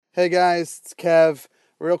Hey guys, it's Kev.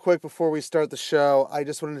 Real quick before we start the show, I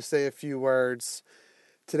just wanted to say a few words.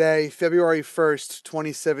 Today, February 1st,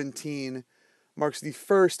 2017, marks the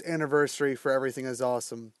first anniversary for Everything is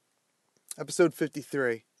Awesome. Episode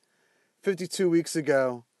 53. 52 weeks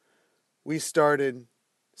ago, we started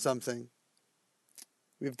something.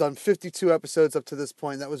 We've done 52 episodes up to this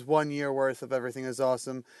point. That was 1 year worth of Everything is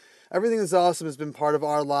Awesome. Everything is Awesome has been part of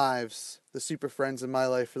our lives, the super friends in my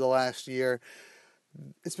life, for the last year.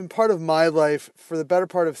 It's been part of my life for the better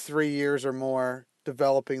part of 3 years or more,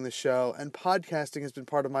 developing the show, and podcasting has been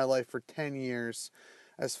part of my life for 10 years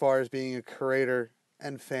as far as being a creator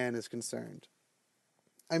and fan is concerned.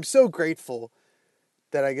 I'm so grateful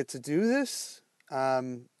that I get to do this.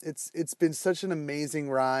 It's been such an amazing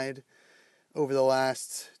ride over the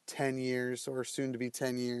last 10 years, or soon to be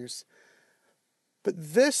 10 years. But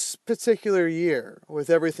this particular year, with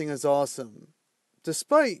Everything is Awesome,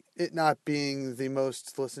 despite it not being the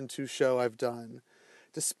most listened to show I've done,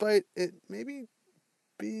 despite it maybe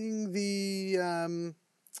being the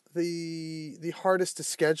hardest to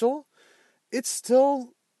schedule, it's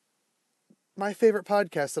still my favorite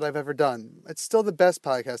podcast that I've ever done. It's still the best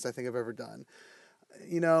podcast I think I've ever done.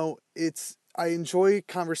 I enjoy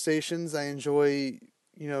conversations. I enjoy,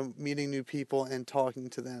 meeting new people and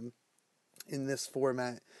talking to them in this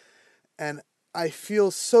format. And I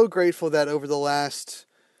feel so grateful that over the last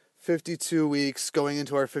 52 weeks, going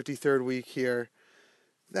into our 53rd week here,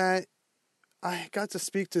 that I got to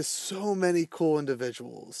speak to so many cool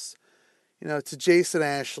individuals. To Jason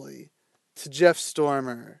Ashley, to Jeff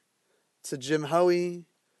Stormer, to Jim Hoey,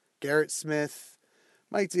 Garrett Smith,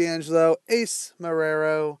 Mike D'Angelo, Ace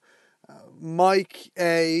Marrero, Mike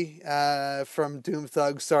A. From Doom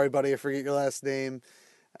Thug. Sorry, buddy, I forget your last name.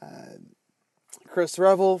 Chris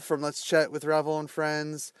Revel from Let's Chat with Revel and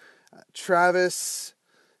Friends. Travis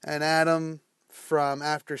and Adam from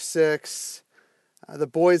After Six. The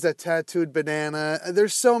boys that tattooed Banana.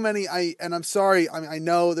 There's so many. I'm sorry. I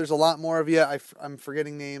know there's a lot more of you. I'm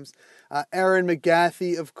forgetting names. Aaron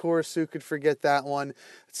McGathy, of course. Who could forget that one?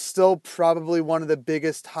 It's still probably one of the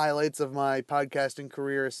biggest highlights of my podcasting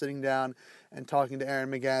career, is sitting down and talking to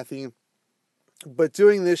Aaron McGathy. But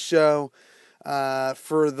doing this show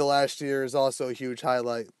for the last year is also a huge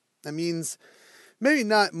highlight. That means maybe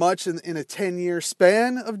not much in a 10-year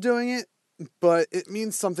span of doing it, but it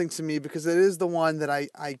means something to me because it is the one that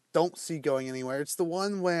I don't see going anywhere. It's the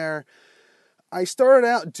one where I started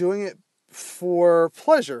out doing it for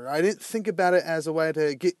pleasure. I didn't think about it as a way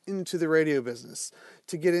to get into the radio business,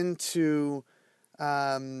 to get into,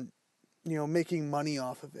 making money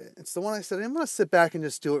off of it. It's the one I said, I'm going to sit back and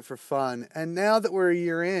just do it for fun. And now that we're a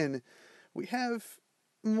year in, we have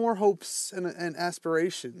more hopes and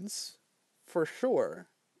aspirations, for sure,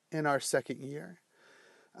 in our second year.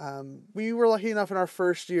 We were lucky enough in our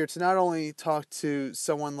first year to not only talk to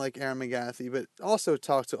someone like Aaron McGathy, but also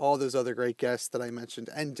talk to all those other great guests that I mentioned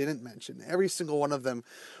and didn't mention. Every single one of them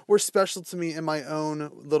were special to me in my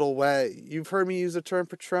own little way. You've heard me use the term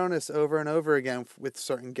Patronus over and over again with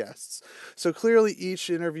certain guests. So clearly each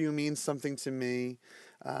interview means something to me.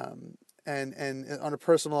 And on a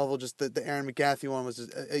personal level, just the Aaron McGathy one was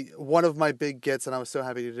just one of my big gets, and I was so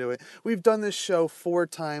happy to do it. We've done this show 4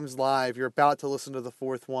 times live. You're about to listen to the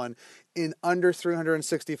 4th one in under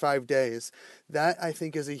 365 days. That, I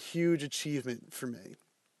think, is a huge achievement for me.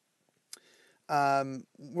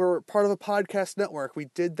 We're part of a podcast network. We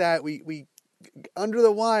did that. We under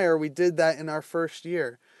the wire, we did that in our first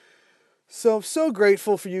year. So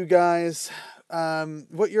grateful for you guys.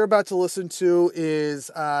 What you're about to listen to is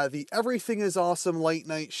the Everything is Awesome late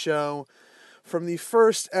night show from the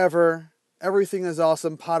first ever Everything is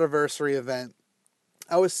Awesome Podiversary event.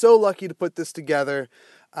 I was so lucky to put this together.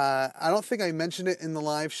 I don't think I mentioned it in the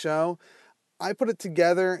live show. I put it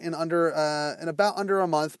together in about under a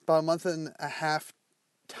month, about a month and a half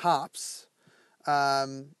tops.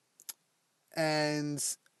 And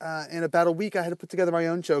in about a week, I had to put together my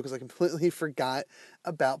own show because I completely forgot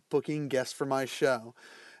about booking guests for my show.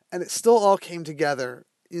 And it still all came together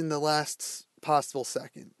in the last possible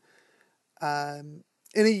second. In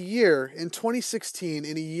a year, in 2016,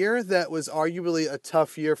 in a year that was arguably a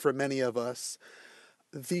tough year for many of us,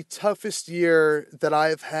 the toughest year that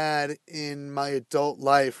I've had in my adult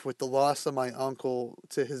life with the loss of my uncle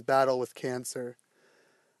to his battle with cancer.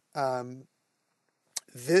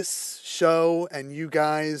 This show and you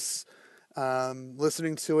guys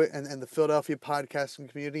listening to it, and the Philadelphia podcasting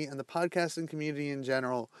community and the podcasting community in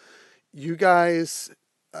general, you guys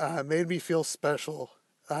made me feel special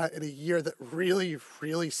in a year that really,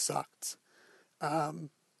 really sucked. And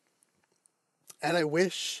I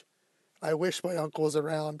wish my uncle was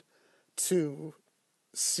around to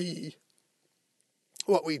see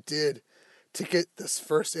what we did to get this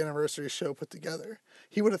first anniversary show put together,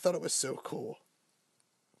 he would have thought it was so cool.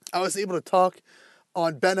 I was able to talk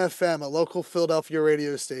on Ben FM, a local Philadelphia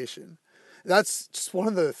radio station. That's just one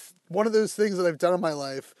of those things that I've done in my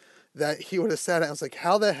life that he would have said. I was like,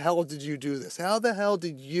 how the hell did you do this? How the hell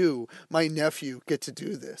did you, my nephew, get to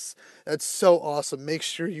do this? That's so awesome. Make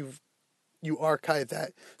sure you archive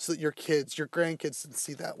that so that your kids, your grandkids can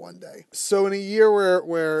see that one day. So in a year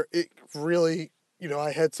where it really,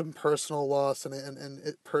 I had some personal loss and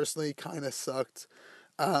it personally kind of sucked.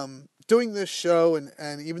 Doing this show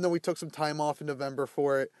and even though we took some time off in November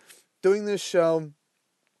for it, doing this show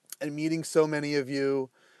and meeting so many of you,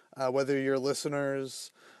 whether you're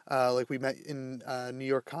listeners, like we met in New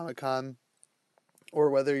York Comic Con, or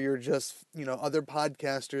whether you're just, other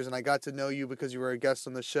podcasters and I got to know you because you were a guest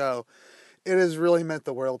on the show, it has really meant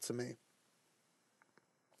the world to me.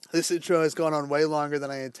 This intro has gone on way longer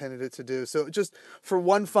than I intended it to do. So just for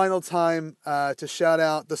one final time, to shout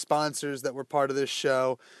out the sponsors that were part of this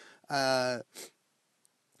show.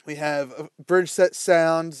 We have Bridgeset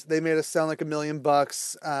Sound. They made us sound like $1 million.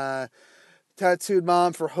 Tattooed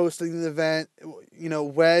Mom for hosting the event.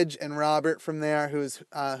 Wedge and Robert from there,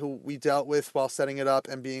 who we dealt with while setting it up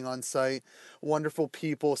and being on site. Wonderful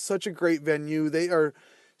people. Such a great venue. They are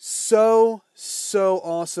so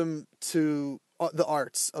awesome to the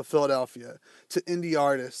arts of Philadelphia, to indie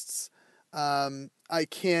artists. I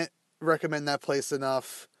can't recommend that place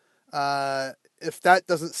enough. If that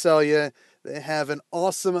doesn't sell you, they have an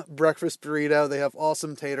awesome breakfast burrito. They have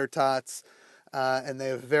awesome tater tots, and they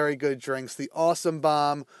have very good drinks. The Awesome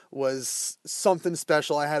Bomb was something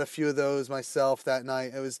special. I had a few of those myself that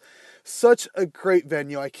night. It was such a great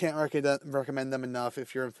venue. I can't recommend them enough.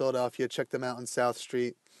 If you're in Philadelphia, check them out on South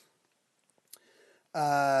Street.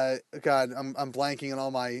 God, I'm blanking on all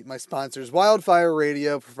my sponsors. Wildfire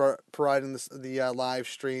Radio providing the live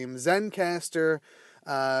stream. Zencastr,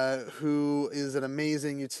 who is an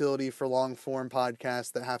amazing utility for long form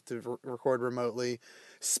podcasts that have to record remotely.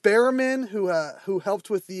 Sparroman, who helped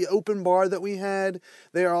with the open bar that we had.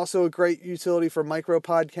 They are also a great utility for micro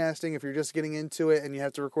podcasting. If you're just getting into it and you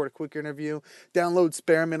have to record a quick interview, download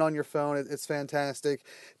Sparroman on your phone. It's fantastic.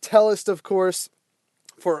 Tellist, of course,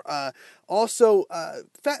 for also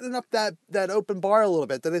fattening up that open bar a little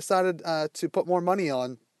bit. They decided to put more money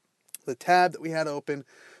on the tab that we had open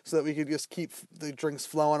so that we could just keep the drinks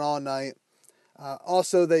flowing all night.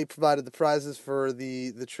 Also, they provided the prizes for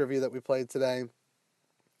the trivia that we played today.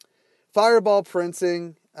 Fireball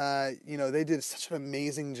Printing, they did such an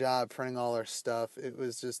amazing job printing all our stuff. It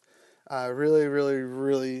was just really, really,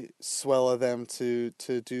 really swell of them to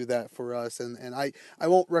do that for us. And I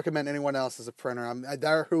won't recommend anyone else as a printer.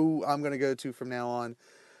 They're who I'm going to go to from now on.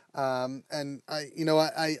 And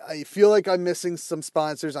I feel like I'm missing some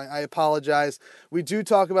sponsors. I apologize. We do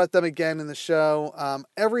talk about them again in the show.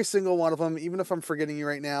 Every single one of them, even if I'm forgetting you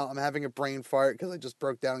right now, I'm having a brain fart because I just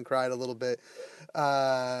broke down and cried a little bit.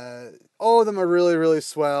 All of them are really, really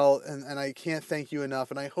swell, and I can't thank you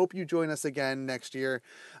enough. And I hope you join us again next year.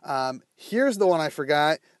 Here's the one I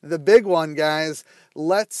forgot. The big one, guys.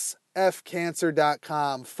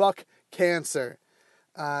 Let'sFcancer.com. Fuck cancer.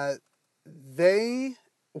 They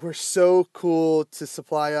were so cool to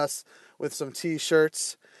supply us with some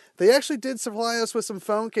t-shirts. They actually did supply us with some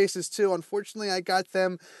phone cases too. Unfortunately, I got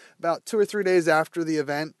them about 2 or 3 days after the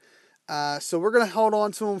event. So we're going to hold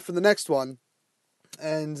on to them for the next one.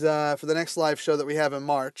 And for the next live show that we have in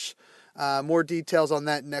March. More details on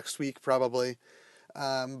that next week probably.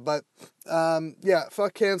 Fuck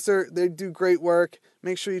cancer. They do great work.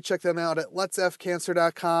 Make sure you check them out at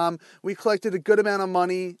letsfcancer.com. We collected a good amount of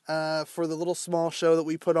money for the little small show that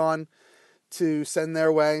we put on to send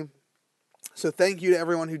their way. So thank you to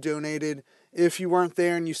everyone who donated. If you weren't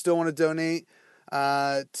there and you still want to donate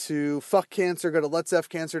to Fuck Cancer, go to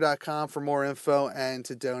letsfcancer.com for more info and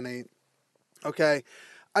to donate. Okay,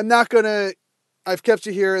 I've kept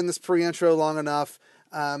you here in this pre-intro long enough.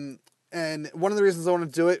 And one of the reasons I want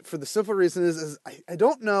to do it, for the simple reason is I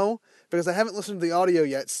don't know, because I haven't listened to the audio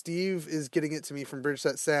yet. Steve is getting it to me from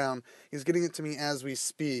Bridgeset Sound. He's getting it to me as we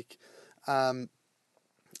speak. And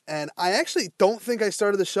I actually don't think I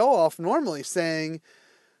started the show off normally saying,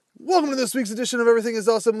 welcome to this week's edition of Everything is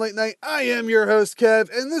Awesome Late Night. I am your host, Kev,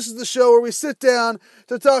 and this is the show where we sit down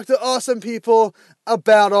to talk to awesome people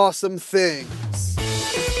about awesome things.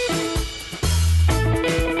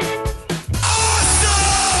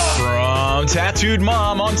 From Tattooed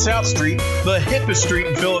Mom on South Street, the hippest street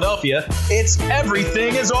in Philadelphia, it's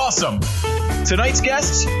Everything is Awesome. Tonight's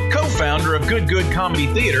guests, co-founder of Good Good Comedy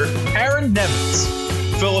Theater, Aaron Nevins,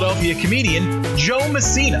 Philadelphia comedian Joe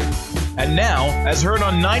Messina, And now, as heard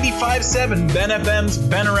on 95.7 Ben FM's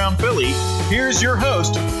Ben Around Philly, here's your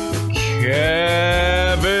host,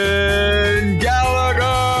 Kevin Gallagher!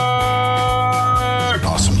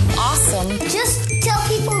 Awesome. Awesome. Just tell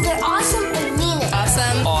people they're awesome and mean it.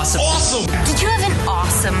 Awesome. Awesome. Awesome. Did you have an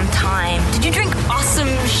awesome time? Did you drink awesome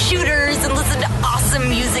shooters and listen to awesome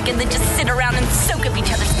music and then just sit around and soak up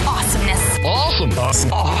each other's awesomeness? Awesome.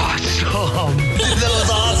 Awesome. Awesome. That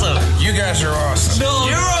was awesome. You guys are awesome. No,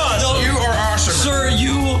 You're awesome. No, You are awesome. Sir,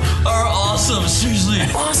 you are awesome. Seriously.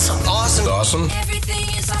 Awesome. Awesome. Awesome. Everything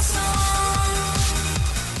is awesome.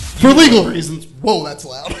 For legal reasons. Whoa, that's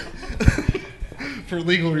loud. For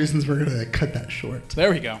legal reasons, we're going to cut that short.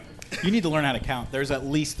 There we go. You need to learn how to count. There's at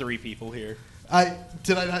least 3 people here.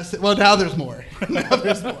 Did I not say? Well, now there's more. Now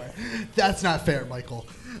there's more. That's not fair, Michael.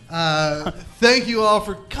 Thank you all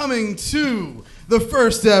for coming to the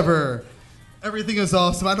first ever Everything is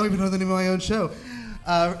Awesome. I don't even know the name of my own show.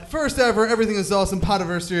 First ever Everything is Awesome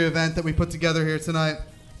Podiversary event that we put together here tonight.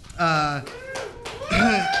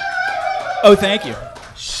 Oh, thank you.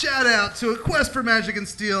 Shout out to A Quest for Magic and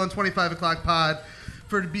Steel and 25 O'Clock Pod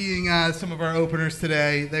for being some of our openers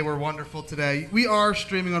today. They were wonderful today. We are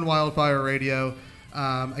streaming on Wildfire Radio.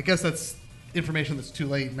 I guess that's information that's too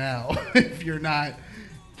late now if you're not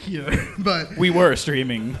here. But We were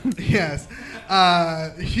streaming. yes.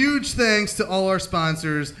 Huge thanks to all our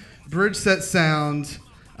sponsors. Bridgeset Sound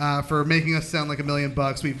for making us sound like $1 million.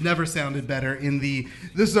 We've never sounded better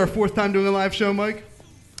this is our 4th time doing a live show, Mike.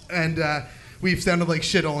 And we've sounded like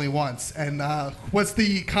shit only once. And what's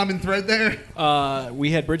the common thread there?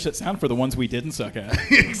 We had Bridgeset Sound for the ones we didn't suck at.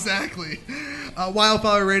 Exactly.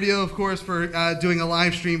 Wildfire Radio, of course, for doing a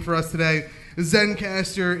live stream for us today.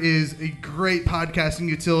 Zencaster is a great podcasting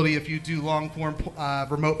utility if you do long-form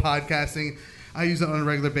remote podcasting. I use it on a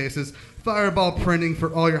regular basis. Fireball Printing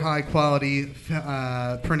for all your high-quality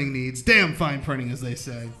printing needs. Damn fine printing, as they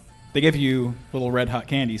say. They give you little red hot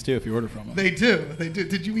candies, too, if you order from them. They do. They do.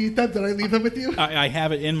 Did you eat them? Did I leave them with you? I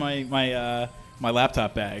have it in my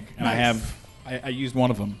laptop bag, and Nice. I used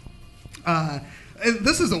one of them. And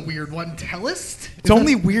this is a weird one. Tellist? It's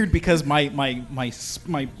only weird because my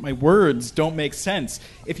words don't make sense.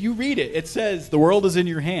 If you read it, it says the world is in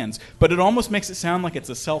your hands, but it almost makes it sound like it's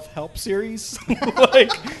a self-help series.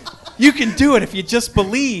 Like, you can do it if you just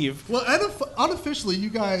believe. Well, unofficially,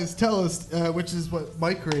 you guys Tellist, which is what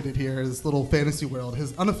Mike created here, this little fantasy world,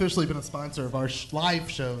 has unofficially been a sponsor of our live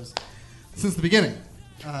shows since the beginning.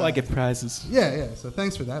 Well, I get prizes. Yeah. So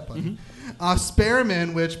thanks for that, buddy.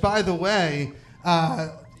 Spearman, which, by the way,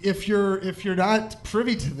 if you're not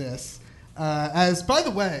privy to this, as by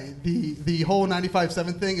the way, the whole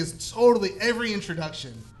 95.7 thing is totally every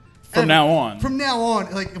introduction. From now on,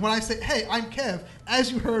 like when I say, "Hey, I'm Kev," as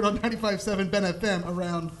you heard on 95.7 Ben FM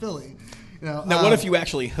around Philly. You know, now, what if you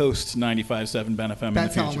actually host 95.7 Ben FM in the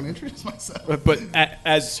That's how I'm future? going to introduce myself. But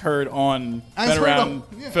as heard on As Ben heard Around on-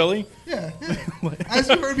 yeah. Philly? Yeah. As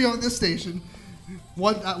you heard me on this station,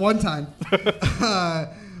 one time.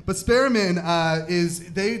 But Spearman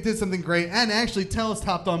they did something great, and actually Tellist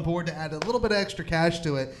hopped on board to add a little bit of extra cash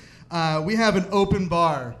to it. We have an open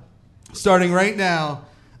bar starting right now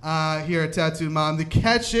here at Tattooed Mom. The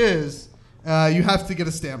catch is you have to get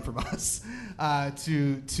a stamp from us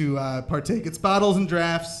to partake. It's bottles and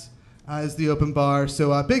drafts is the open bar.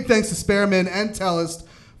 So big thanks to Spearman and Tellist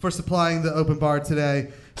for supplying the open bar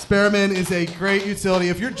today. Spearman is a great utility.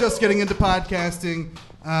 If you're just getting into podcasting,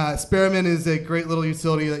 Spearman is a great little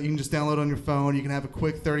utility that you can just download on your phone. You can have a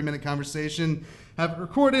quick 30-minute conversation, have it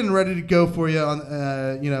recorded and ready to go for you on,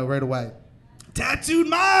 right away. Tattooed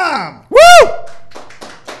Mom! Woo!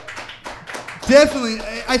 Definitely,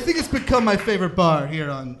 I think it's become my favorite bar here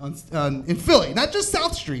in Philly. Not just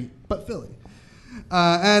South Street, but Philly.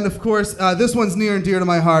 And of course, this one's near and dear to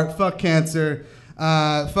my heart. Fuck Cancer.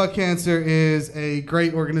 Fuck Cancer is a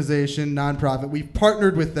great organization, nonprofit. We've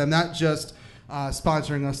partnered with them, not just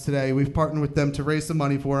sponsoring us today. We've partnered with them to raise some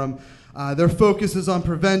money for them. Their focus is on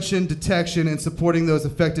prevention, detection, and supporting those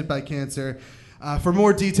affected by cancer. For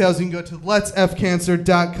more details, you can go to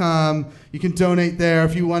letsfcancer.com. You can donate there.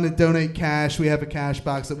 If you want to donate cash, we have a cash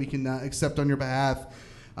box that we can accept on your behalf.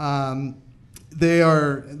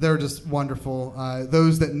 They're just wonderful.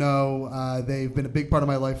 Those that know, they've been a big part of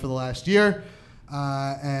my life for the last year.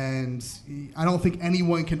 And I don't think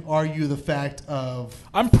anyone can argue the fact of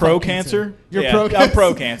I'm pro-cancer. You're Yeah, pro-cancer? I'm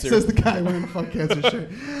pro-cancer. Says the guy wearing the Fuck Cancer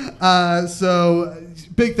shirt. So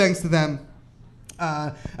big thanks to them.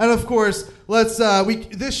 And of course,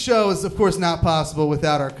 this show is of course not possible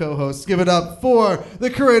without our co-hosts. Give it up for the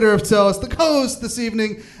creator of Tellist, the co-host this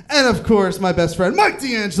evening, and of course my best friend Mike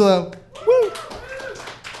D'Angelo. Woo!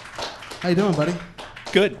 How you doing, buddy?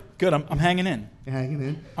 Good. Good. I'm hanging in. You're hanging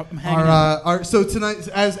in. I'm hanging in. So tonight,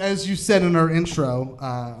 as you said in our intro,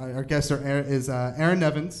 our guest is Aaron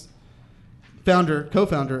Nevins,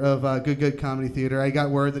 co-founder of Good Comedy Theater. I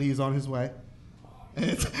got word that he's on his way.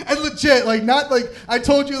 And legit, like, not like I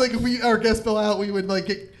told you, like, if our guest fell out, we would like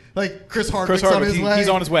get like Chris Hardwick's on his way. He's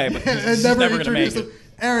on his way, but he's never going to make it.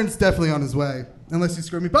 Aaron's definitely on his way, unless you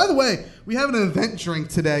screw me. By the way, we have an event drink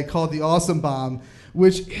today called the Awesome Bomb,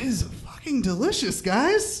 which is fucking delicious,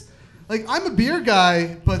 guys. Like, I'm a beer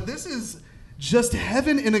guy, but this is just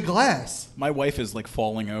heaven in a glass. My wife is like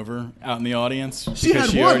falling over out in the audience. She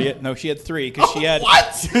had one. She had three because she had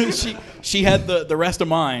what? she had the rest of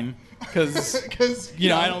mine because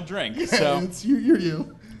I don't drink. Yeah, so it's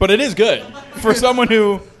you. But it is good for someone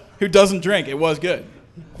who doesn't drink. It was good.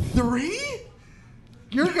 3?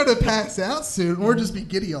 You're gonna pass out soon, or just be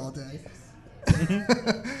giddy all day.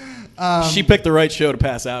 She picked the right show to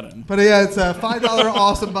pass out in. But yeah, it's $5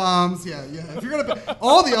 Awesome Bombs. Yeah. If you're gonna,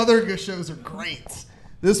 all the other good shows are great.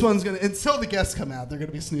 This one's gonna, until the guests come out, they're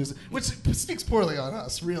gonna be snoozing, which speaks poorly on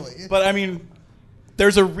us, really. But I mean,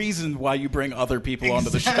 there's a reason why you bring other people onto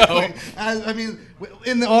the show.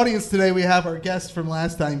 In the audience today, we have our guest from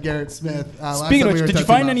last time, Garrett Smith. Speaking of which, did you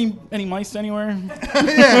find any mice anywhere?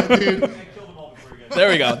 Yeah, dude. There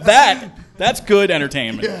we go. That's good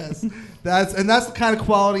entertainment. Yes. That's the kind of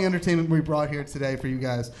quality entertainment we brought here today for you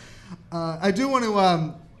guys. I do want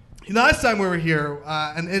to. Last time we were here,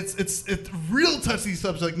 and it's real touchy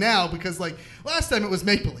subject now because like last time it was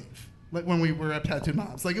make believe, like when we were at Tattooed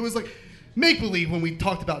Moms, like it was like make believe when we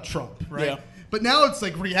talked about Trump, right? Yeah. But now it's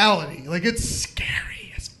like reality, like it's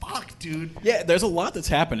scary as fuck, dude. Yeah, there's a lot that's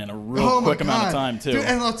happened in a real quick amount of time too. Dude,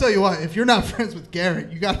 and I'll tell you what, if you're not friends with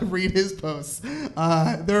Garrett, you got to read his posts.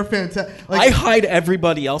 They're fantastic. Like, I hide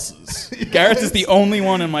everybody else's. Garrett's is the only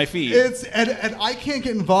one in my feed. And I can't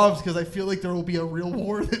get involved because I feel like there will be a real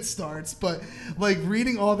war that starts. But like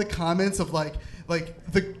reading all the comments of like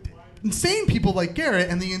the insane people like Garrett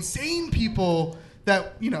and the insane people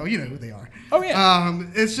that you know who they are. Oh yeah.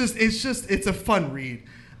 It's a fun read.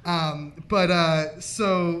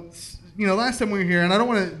 So last time we were here, and I don't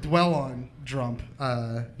want to dwell on Trump,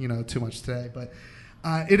 too much today, but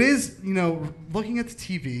it is, looking at the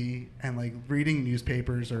TV and like reading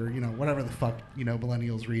newspapers or whatever the fuck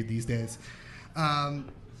millennials read these days.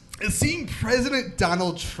 Seeing President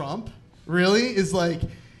Donald Trump really is like,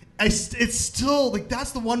 it's still like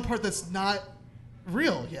that's the one part that's not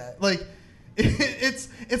real yet. Like.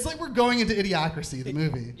 It's like we're going into Idiocracy, the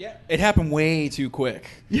movie. Yeah, it happened way too quick.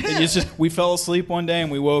 Yeah. It's just we fell asleep one day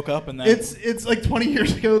and we woke up and then it's like 20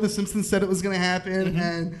 years ago. The Simpsons said it was going to happen,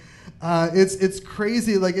 and it's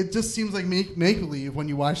crazy. Like it just seems like make believe when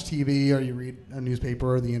you watch TV or you read a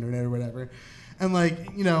newspaper or the internet or whatever, and like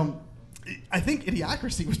I think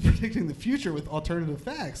Idiocracy was predicting the future with alternative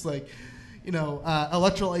facts, like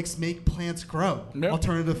electrolytes make plants grow. Yep.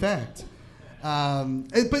 Alternative fact.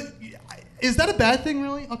 But is that a bad thing,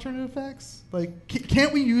 really? Alternative facts? Like,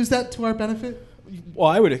 can't we use that to our benefit? Well,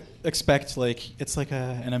 I would expect it's like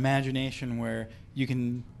an imagination where you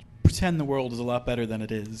can pretend the world is a lot better than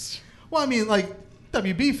it is. Well, I mean, like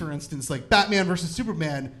WB, for instance, like Batman versus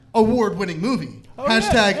Superman, award-winning movie. #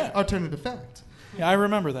 alternative fact. Yeah, I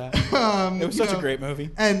remember that. It was such a great movie.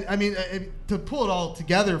 And I mean, to pull it all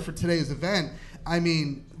together for today's event, I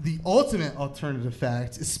mean, the ultimate alternative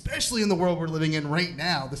fact, especially in the world we're living in right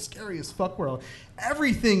now, the scariest fuck world,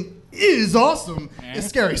 everything is awesome. It's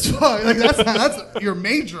scary as fuck. Like that's your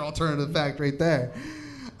major alternative fact right there.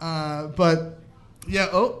 But yeah,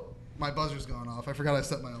 my buzzer's going off. I forgot I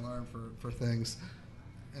set my alarm for things.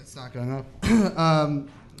 It's not going off.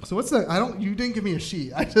 So what's that? You didn't give me a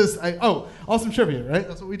sheet. Awesome trivia, right?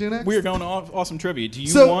 That's what we do next? We are going to awesome trivia. Do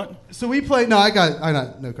you want? So we play, no, I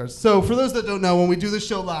got no cards. So for those that don't know, when we do this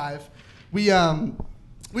show live, we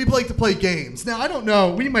like to play games. Now, I don't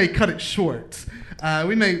know, we may cut it short.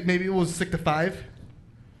 Maybe we'll stick to 5.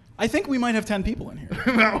 I think we might have 10 people in here.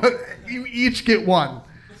 You each get 1.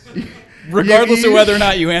 Regardless of whether or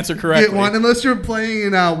not you answer correctly. Get 1, unless you're playing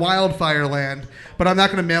in Wildfire Land, but I'm not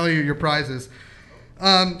going to mail you your prizes.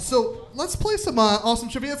 So let's play some awesome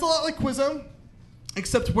trivia. It's a lot like Quizzo,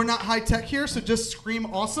 except we're not high tech here, so just scream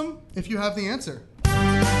awesome if you have the answer.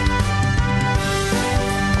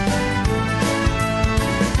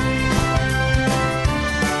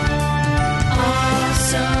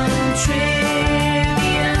 Awesome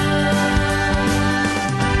trivia.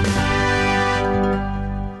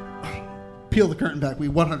 Peel the curtain back. We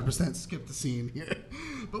 100% skipped the scene here,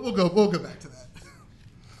 but we'll go back to that.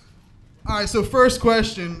 All right, so first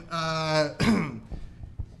question.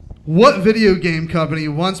 What video game company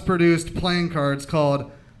once produced playing cards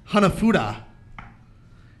called Hanafuda?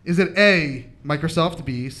 Is it A, Microsoft,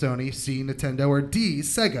 B, Sony, C, Nintendo, or D,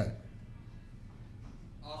 Sega?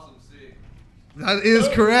 Awesome, C. That is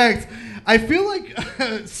correct. I feel like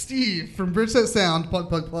Steve from Bridgeset Sound,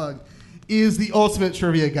 plug, is the ultimate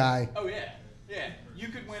trivia guy. Oh, yeah. Yeah. You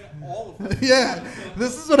could win all of them. Yeah,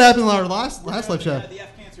 this is what happened in our last live show. The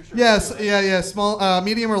F cancer shirt. Yes, yeah. Small,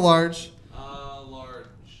 medium, or large? Large.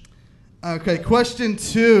 Okay, question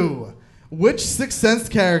 2. Which Sixth Sense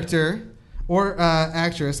character or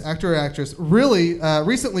actor or actress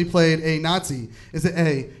recently played a Nazi? Is it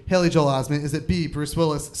A, Haley Joel Osment? Is it B, Bruce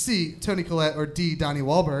Willis? C, Toni Collette? Or D, Donnie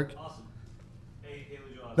Wahlberg? Awesome. Hey,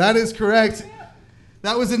 Haley Joel Osment. That is correct.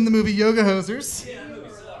 That was in the movie Yoga Hosers. Yeah, that movie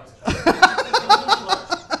sucks.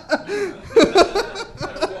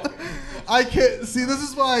 I can't see. This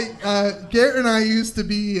is why Garrett and I used to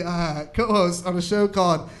be co-hosts on a show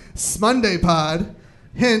called Smonday Pod.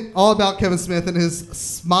 Hint: all about Kevin Smith and his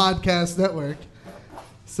Smodcast network.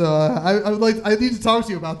 So I need to talk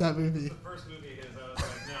to you about that movie. The first movie of his, I was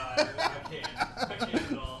like,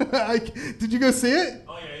 no, I can't at all. Did you go see it?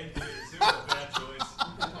 Oh yeah, it was a bad choice.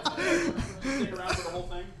 Stick around for the whole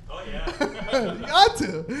thing. Oh yeah. You got to.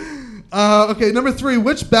 Okay, number 3.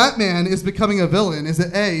 Which Batman is becoming a villain? Is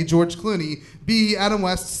it A, George Clooney, B, Adam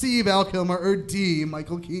West, C, Val Kilmer, or D,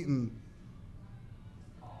 Michael Keaton?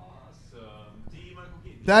 D, Michael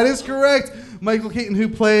Keaton. That is correct. Michael Keaton, who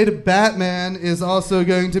played Batman, is also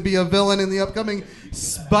going to be a villain in the upcoming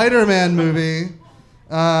Spider-Man movie.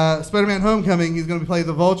 Spider-Man Homecoming, he's going to play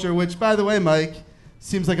the Vulture, which, by the way, Mike,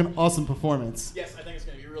 seems like an awesome performance. Yes, I think it's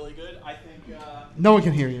going to be really good. I think... No one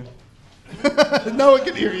can hear you. No one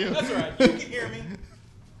can hear you. That's all right. You can hear me.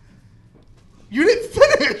 You didn't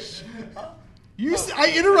finish.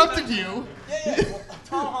 I interrupted you. Yeah. Well,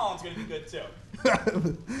 Tom Holland's going to be good, too.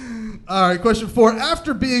 All right, question 4.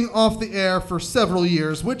 After being off the air for several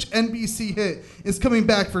years, which NBC hit is coming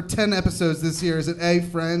back for 10 episodes this year? Is it A,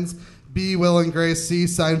 Friends, B, Will and Grace, C,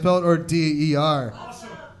 Seinfeld, or D, ER? Awesome.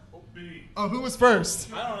 B. Oh, who was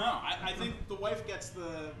first? I don't know. I think the wife gets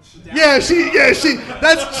the down. Yeah, she.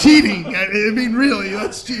 That's cheating. I mean, really,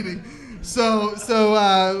 that's cheating. So,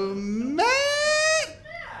 Matt.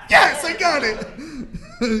 Yes, I got it.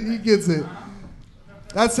 He gets it.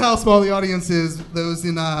 That's how small the audience is. Those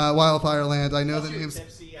in Wildfire Land. I know the names.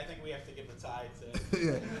 Tipsy, I think we have to give the tie to.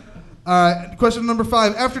 Yeah. All right. Question number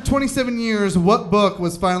 5. After 27 years, what book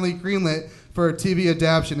was finally greenlit for a TV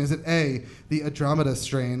adaptation? Is it A, The Andromeda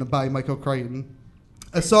Strain by Michael Crichton,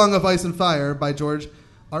 A Song of Ice and Fire by George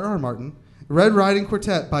R.R. Martin, Red Riding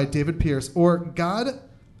Quartet by David Pierce, or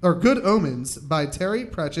Good Omens by Terry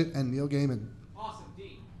Pratchett and Neil Gaiman? Awesome,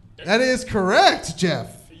 D. That is correct,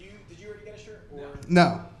 Jeff. Did you already get a shirt? Or No.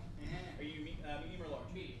 Are you medium or large?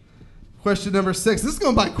 Medium. Question number 6. This is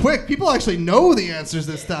going by quick. People actually know the answers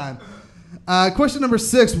this time. Question number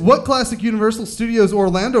 6. What classic Universal Studios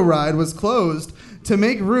Orlando ride was closed to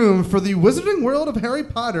make room for the Wizarding World of Harry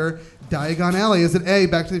Potter Diagon Alley? Is it A,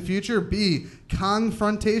 Back to the Future, B,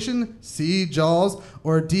 Confrontation, C, Jaws,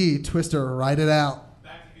 or D, Twister, Ride It Out?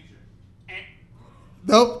 Back to the Future.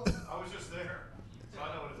 Nope. I was just there, so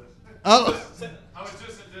I know what it is. Oh, I was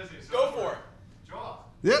just at Disney. So Go for it. Jaws.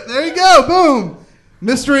 yeah, there you go. Boom.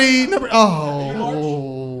 Mystery number...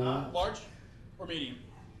 Oh. Large or medium?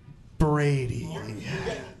 Brady.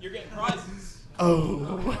 You're getting prizes.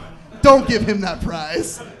 Oh. Don't give him that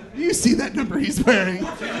prize. You see that number he's wearing. Yeah,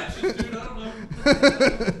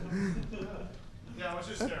 I was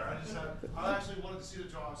just there. I actually wanted to see the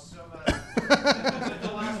Jaws so bad. In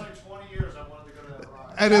the last like 20 years, I wanted to go to that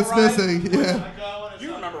ride. And it's missing. Yeah. I go and it's You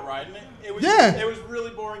not- remember riding it? It was, Yeah. It was really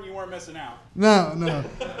boring. You weren't missing out. No.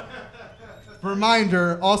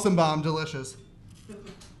 Reminder, Awesome Bomb, delicious.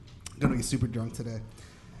 Gonna get super drunk today.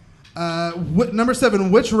 Number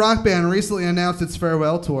 7, which rock band recently announced its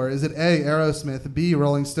farewell tour? Is it A, Aerosmith, B,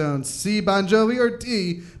 Rolling Stones, C, Bon Jovi, or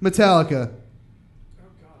D, Metallica?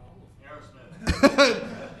 Aerosmith.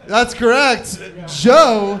 That's correct.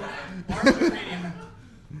 Joe.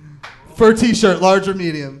 For a t-shirt, large or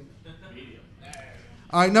medium?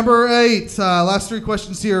 All right, number 8. Last 3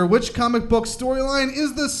 questions here. Which comic book storyline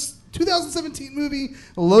is this 2017 movie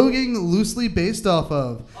Logan loosely based off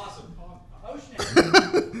of? Awesome.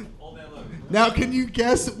 Ocean. Old Man Logan. Now, can you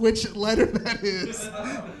guess which letter that is?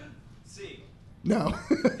 C. No.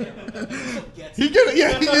 Gets he gets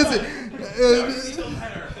it.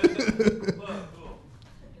 Cool.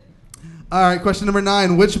 All right, question number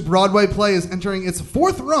 9. Which Broadway play is entering its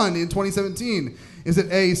 4th run in 2017? Is it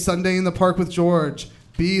A, Sunday in the Park with George,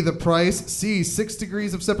 B, The Price, C, 6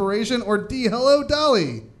 Degrees of Separation, or D, Hello,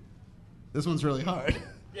 Dolly? This one's really hard.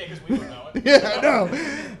 Yeah, because we don't know it. Yeah, I know.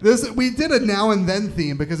 We did a now and then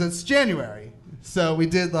theme because it's January. So we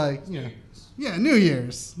did New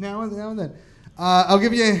Year's now and then. I'll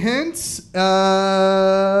give you a hint. The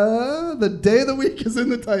day of the week is in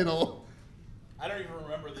the title. I don't even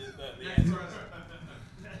remember the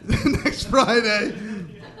Next Friday.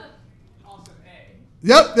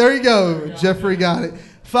 Yep, there you go. Jeffrey got it.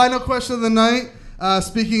 Final question of the night.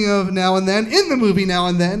 Speaking of Now and Then, in the movie Now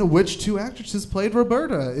and Then, which two actresses played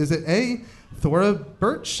Roberta? Is it A, Thora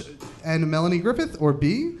Birch and Melanie Griffith, or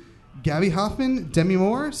B, Gabby Hoffman, Demi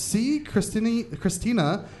Moore, C,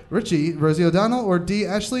 Christina Ricci, Rosie O'Donnell, or D,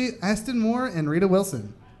 Ashley Aston Moore and Rita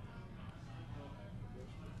Wilson?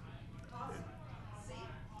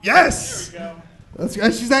 Yes! There we go. That's,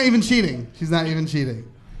 she's not even cheating.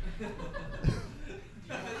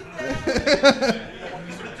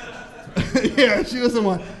 Yeah, she doesn't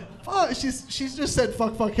want. Oh, she's just said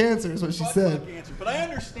fuck cancer is what she said. Cancer. But I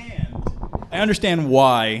understand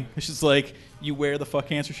why. It's just like you wear the fuck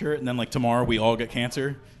cancer shirt and then like tomorrow we all get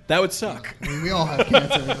cancer. That would suck. I mean, we all have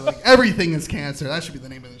cancer. Like, everything is cancer. That should be the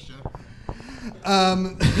name of the show.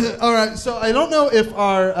 All right. So I don't know if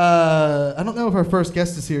our first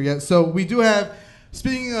guest is here yet. So we do have.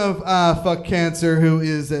 Speaking of Fuck Cancer, who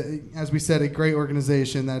is, as we said, a great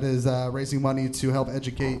organization that is raising money to help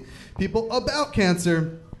educate people about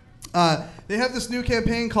cancer. They have this new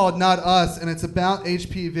campaign called Not Us, and it's about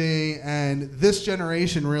HPV, and this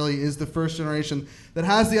generation really is the first generation that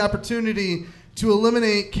has the opportunity to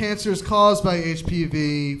eliminate cancers caused by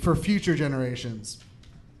HPV for future generations.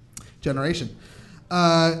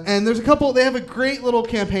 And there's they have a great little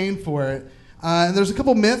campaign for it. And there's a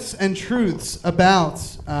couple myths and truths about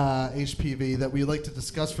HPV that we'd like to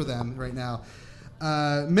discuss for them right now.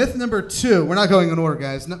 Myth number 2, we're not going in order,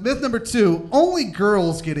 guys. Myth number 2, only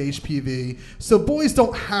girls get HPV, so boys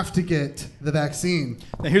don't have to get the vaccine.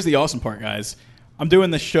 Now here's the awesome part, guys. I'm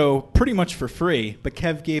doing this show pretty much for free, but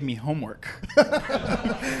Kev gave me homework. True.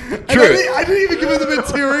 I didn't even give him the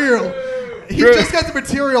material. He just got the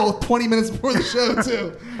material 20 minutes before the show,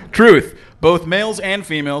 too. Truth. Both males and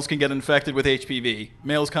females can get infected with HPV.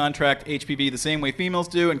 Males contract HPV the same way females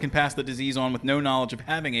do and can pass the disease on with no knowledge of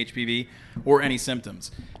having HPV or any symptoms.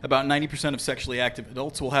 About 90% of sexually active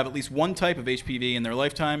adults will have at least one type of HPV in their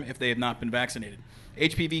lifetime if they have not been vaccinated.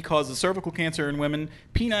 HPV causes cervical cancer in women,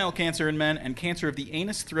 penile cancer in men, and cancer of the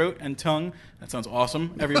anus, throat, and tongue. That sounds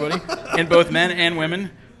awesome, everybody. In both men and women.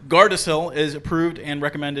 Gardasil is approved and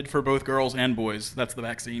recommended for both girls and boys. That's the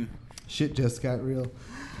vaccine. Shit just got real.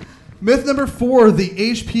 Myth number 4, the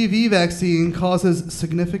HPV vaccine causes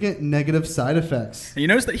significant negative side effects. And you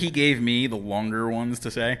notice that he gave me the longer ones to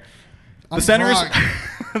say? The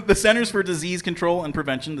Centers for Disease Control and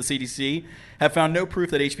Prevention, the CDC, have found no proof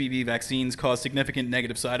that HPV vaccines cause significant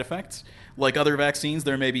negative side effects. Like other vaccines,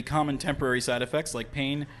 there may be common temporary side effects like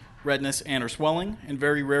pain, redness, and or swelling. In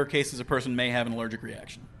very rare cases, a person may have an allergic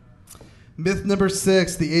reaction. Myth number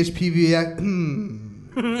 6, the HPV...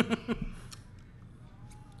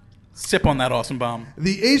 Sip on that awesome bomb.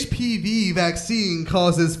 The HPV vaccine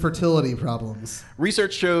causes fertility problems.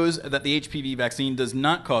 Research shows that the HPV vaccine does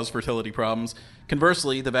not cause fertility problems.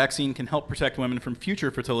 Conversely, the vaccine can help protect women from future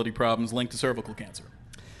fertility problems linked to cervical cancer.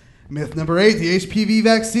 Myth number 8, the HPV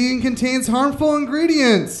vaccine contains harmful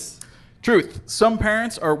ingredients. Truth. Some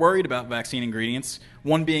parents are worried about vaccine ingredients,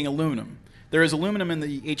 one being aluminum. There is aluminum in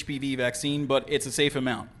the HPV vaccine, but it's a safe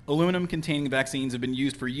amount. Aluminum-containing vaccines have been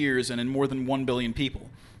used for years and in more than 1 billion people.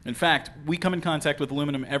 In fact, we come in contact with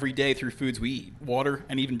aluminum every day through foods we eat, water,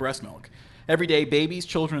 and even breast milk. Every day, babies,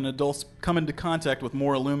 children, and adults come into contact with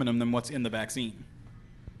more aluminum than what's in the vaccine.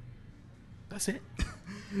 That's it.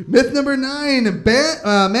 Myth number 9,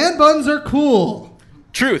 man buns are cool.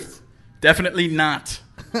 Truth. Definitely not.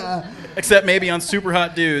 Except maybe on super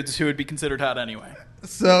hot dudes who would be considered hot anyway.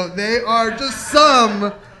 So they are just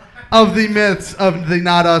some of the myths of the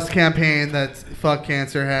Not Us campaign that Fuck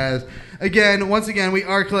Cancer has. Once again, we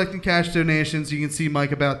are collecting cash donations. You can see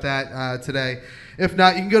Mike about that today. If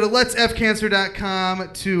not, you can go to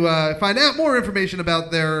letsfcancer.com to find out more information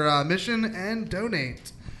about their mission and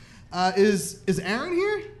donate. Is Aaron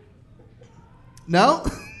here? No?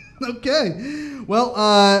 Okay.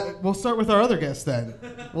 Well, we'll start with our other guest then.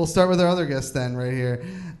 Right here.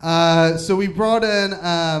 So we brought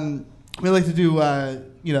in, we like to do,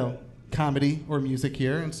 comedy or music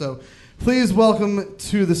here. And so please welcome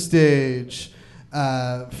to the stage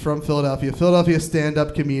from Philadelphia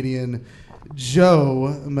stand-up comedian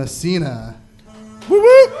Joe Messina. Woo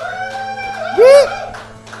woo! Woo!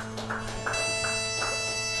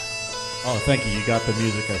 Oh, thank you. You got the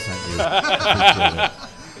music I sent you. Appreciate it.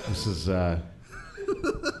 This is,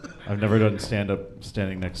 I've never done stand-up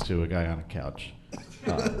standing next to a guy on a couch.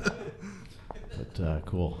 But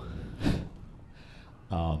cool.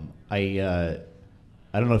 I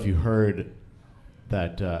don't know if you heard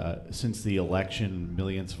that since the election,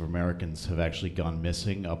 millions of Americans have actually gone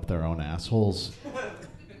missing up their own assholes.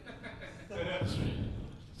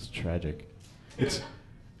 It's tragic.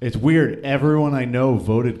 It's weird. Everyone I know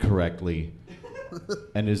voted correctly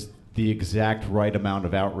and is the exact right amount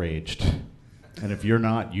of outraged. And if you're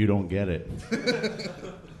not, you don't get it.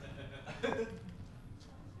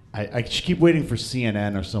 I just keep waiting for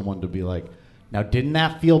CNN or someone to be like, now didn't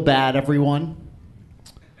that feel bad, everyone?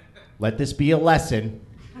 Let this be a lesson.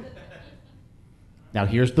 Now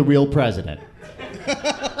here's the real president.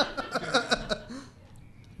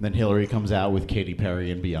 Then Hillary comes out with Katy Perry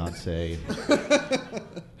and Beyonce.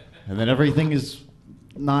 And then everything is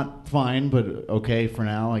not fine, but okay for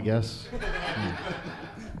now, I guess.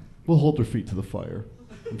 We'll hold her feet to the fire,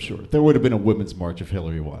 I'm sure. There would have been a women's march if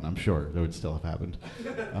Hillary won. I'm sure that would still have happened.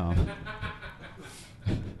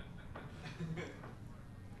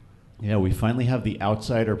 Yeah, we finally have the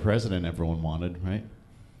outsider president everyone wanted, right?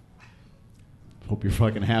 Hope you're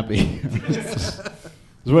fucking happy. This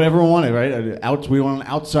is what everyone wanted, right? We want an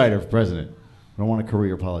outsider president. We don't want a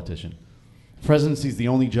career politician. Presidency is the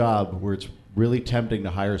only job where it's really tempting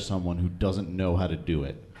to hire someone who doesn't know how to do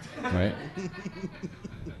it, right?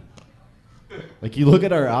 Like, you look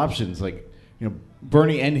at our options, like, you know,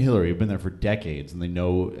 Bernie and Hillary have been there for decades, and they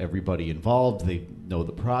know everybody involved. They know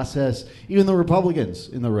the process. Even the Republicans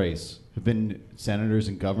in the race have been senators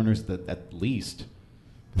and governors at least.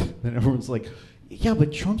 Then everyone's like, yeah,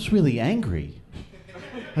 but Trump's really angry.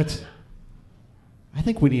 I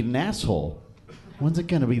think we need an asshole. When's it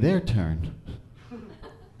going to be their turn?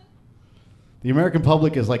 The American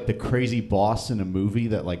public is like the crazy boss in a movie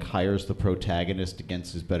that like hires the protagonist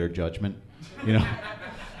against his better judgment. You know?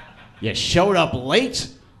 You showed up late,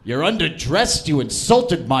 you're underdressed, you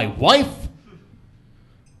insulted my wife.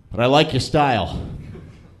 But I like your style.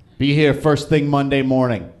 Be here first thing Monday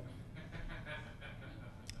morning.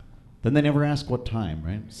 Then they never ask what time,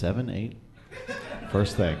 right? 7, 8?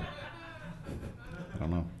 First thing. I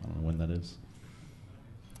don't know when that is.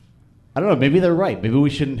 I don't know, maybe they're right. Maybe we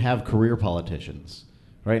shouldn't have career politicians,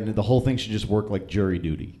 right? And the whole thing should just work like jury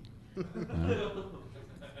duty.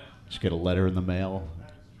 Just get a letter in the mail.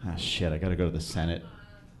 Ah, shit, I gotta go to the Senate.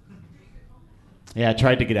 Yeah, I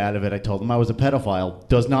tried to get out of it. I told them I was a pedophile.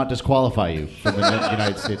 Does not disqualify you from the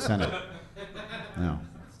United States Senate. No.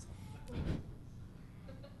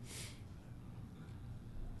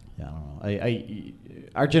 Yeah, I don't know.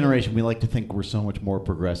 Our generation, we like to think we're so much more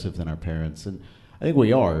progressive than our parents, and I think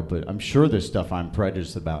we are, but I'm sure there's stuff I'm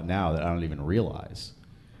prejudiced about now that I don't even realize.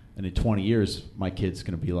 And in 20 years, my kid's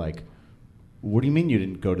going to be like, what do you mean you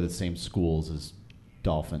didn't go to the same schools as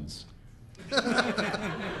dolphins? Come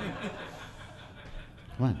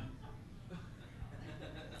on.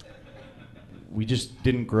 We just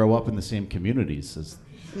didn't grow up in the same communities as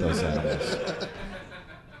those animals.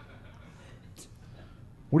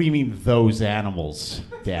 What do you mean, those animals,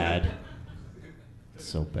 Dad? It's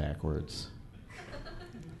so backwards.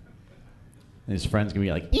 And his friend's gonna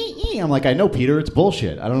be like, ee. I'm like, I know, Peter, it's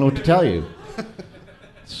bullshit. I don't know what to tell you.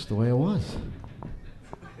 It's just the way it was.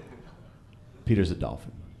 Peter's a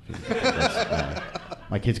dolphin.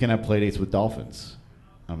 My kid's gonna have play dates with dolphins.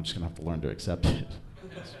 I'm just gonna have to learn to accept it.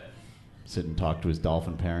 Sit and talk to his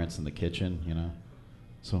dolphin parents in the kitchen, you know.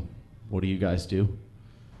 So, what do you guys do?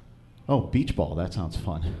 Oh, beach ball. That sounds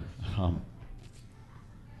fun.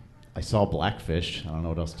 I saw Blackfish. I don't know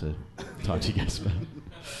what else to talk to you guys about.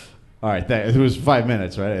 All right, it was 5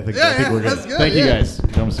 minutes, right? I think we're good. Thank you guys.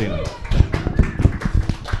 Come see me.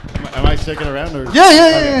 Am I sticking around? Or?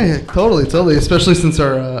 Yeah. Totally. Especially since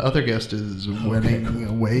our other guest is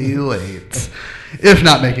running way late, if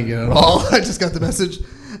not making it at all. I just got the message.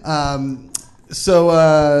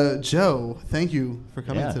 So, Joe, thank you for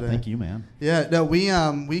coming today. Thank you, man. Yeah, no,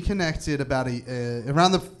 we connected about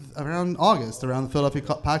around August, around the Philadelphia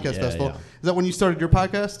Podcast Festival. Yeah. Is that when you started your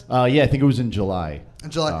podcast? Yeah, I think it was in July. In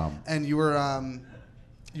July, and you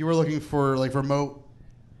were looking for like remote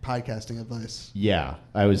podcasting advice. Yeah,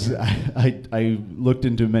 I was. I looked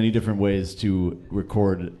into many different ways to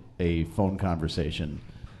record a phone conversation.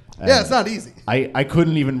 Yeah, it's not easy. I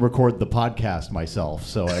couldn't even record the podcast myself,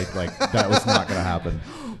 so that was not going to happen.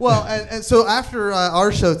 Well, and so after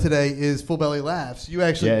our show today is Full Belly Laughs, you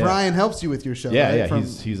actually Brian helps you with your show. Yeah, right?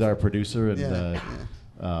 He's our producer and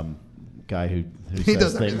guy who he says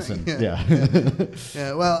does things. everything. And,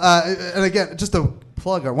 yeah. Well, and again, just to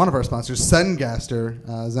plug one of our sponsors,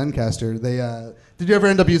 Zencastr. They did you ever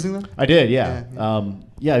end up using them? I did, yeah.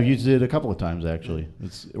 Yeah. I've used it a couple of times actually.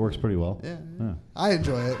 It works pretty well. Yeah. Yeah. I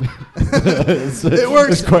enjoy it. It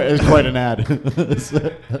works. It's quite an ad.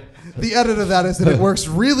 The edit of that is that it works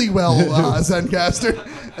really well, Zencastr.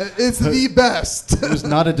 It's the best. It was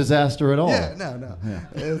not a disaster at all. Yeah, no. Yeah.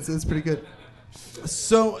 It's pretty good.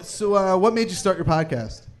 So what made you start your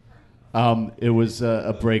podcast? It was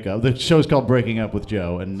a breakup. The show's called Breaking Up with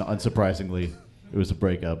Joe, and unsurprisingly, it was a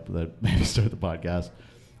breakup that made me start the podcast.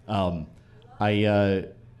 I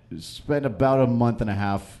spent about a month and a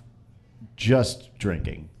half just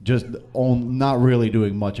drinking, not really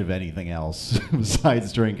doing much of anything else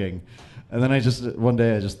besides drinking. And then one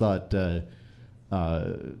day I just thought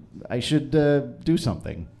I should do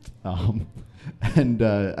something. And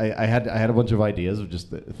I had a bunch of ideas of just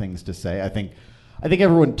things to say. I think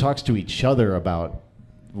everyone talks to each other about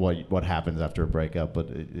what happens after a breakup, but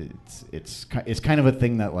it's kind of a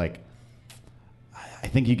thing that like I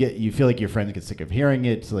think you feel like your friends get sick of hearing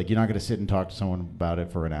it. So like you're not going to sit and talk to someone about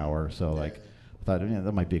it for an hour. So like I thought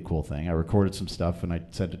that might be a cool thing. I recorded some stuff and I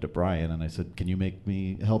sent it to Brian and I said, "Can you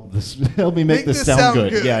help me make this sound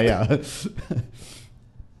good?" Yeah.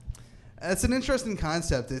 It's an interesting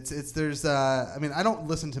concept. There's I don't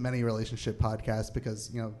listen to many relationship podcasts because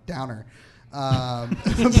downer,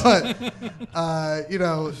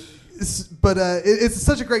 it's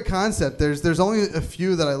such a great concept. There's only a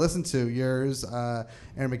few that I listen to. Yours, Aaron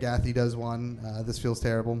McGathy does one. This Feels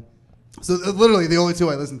Terrible. So literally the only two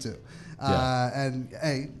I listen to. And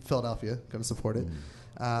Philadelphia, going to support it.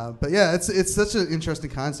 But yeah, it's such an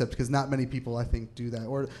interesting concept because not many people I think do that.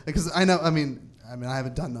 Or because I know, I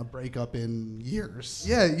haven't done a breakup in years.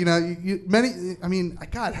 Yeah,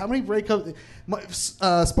 God, how many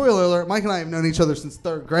breakups? Spoiler alert: Mike and I have known each other since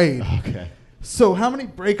 3rd grade. Okay. So how many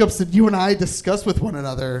breakups did you and I discuss with one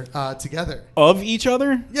another together? Of each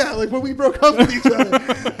other? Yeah, like when we broke up with each other.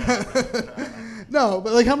 No,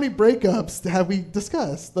 but like how many breakups have we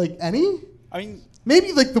discussed? Like any?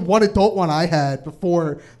 Maybe like the one adult one I had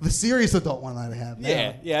before the serious adult one that I have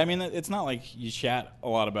now. Yeah. It's not like you chat a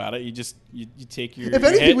lot about it. You just you take your if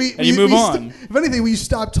anything, hit and you move on. If anything, we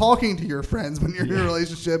stop talking to your friends when you're in a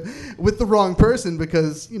relationship with the wrong person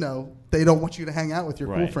because they don't want you to hang out with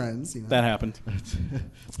your cool friends. That happened,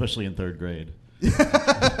 especially in 3rd grade.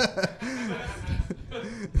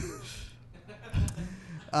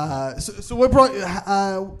 So what brought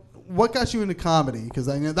what got you into comedy? Because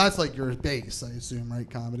I know that's like your base, I assume, right?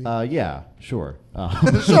 Comedy. Yeah, sure.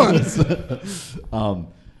 Sure.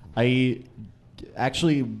 I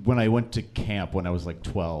actually, when I went to camp when I was like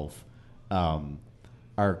 12,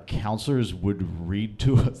 our counselors would read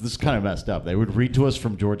to us. This is kind of messed up. They would read to us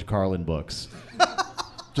from George Carlin books.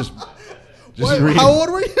 just read. How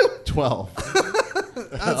old were you? 12.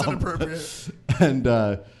 That's inappropriate.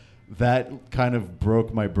 And that kind of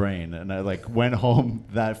broke my brain, and I like went home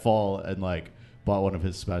that fall and like bought one of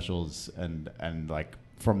his specials, and like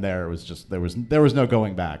from there it was just there was no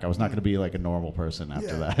going back. I was not going to be like a normal person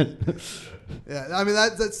after that. Yeah,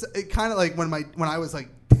 that's it. Kind of like when I was like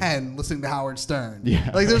 10 listening to Howard Stern. Yeah,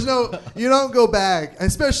 like there's you don't go back,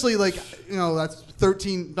 especially like that's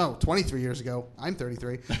 23 years ago. I'm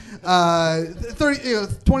 33.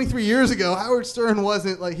 23 years ago, Howard Stern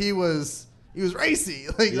wasn't like he was racy.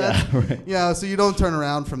 Like so you don't turn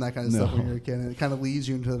around from that kind of stuff when you're a kid, and it kind of leads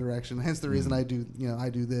you into the direction. Hence the reason I do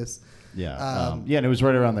this. Yeah. And it was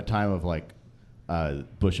right around the time of like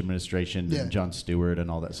Bush administration and Jon Stewart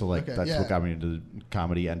and all that. So like that's what got me into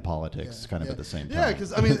comedy and politics kind of at the same time. Yeah,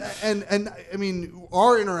 because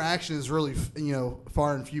our interaction is really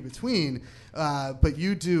far and few between. But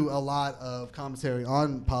you do a lot of commentary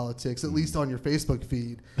on politics, at least on your Facebook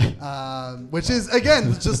feed, which is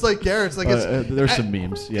again just like Garrett's. Like there's some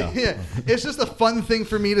memes. Yeah, it's just a fun thing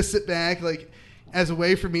for me to sit back, like as a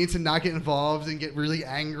way for me to not get involved and get really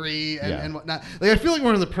angry and whatnot. Like I feel like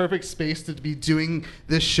we're in the perfect space to be doing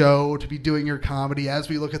this show, to be doing your comedy as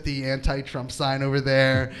we look at the anti-Trump sign over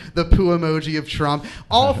there, the poo emoji of Trump,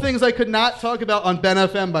 all things I could not talk about on Ben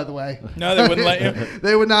FM, by the way. No, they wouldn't let you.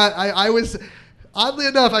 They would not. I was, oddly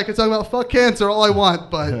enough, I could talk about fuck cancer all I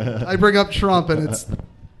want, but I bring up Trump and it's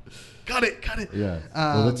cut it. Yeah.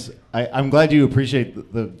 I'm glad you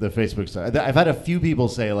appreciate the Facebook side. I've had a few people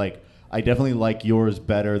say like, I definitely like yours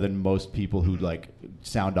better than most people who like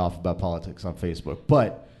sound off about politics on Facebook,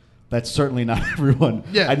 but that's certainly not everyone.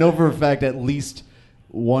 Yeah. I know for a fact at least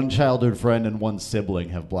one childhood friend and one sibling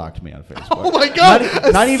have blocked me on Facebook. Oh my God!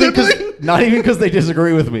 Not even because they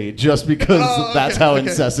disagree with me, just because that's how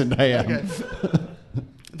incessant I am. Okay.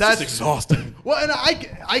 That's exhausting. Well, and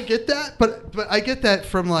I get that, but I get that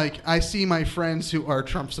from like I see my friends who are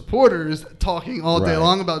Trump supporters talking all day Right.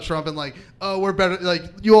 long about Trump and like, oh, we're better. Like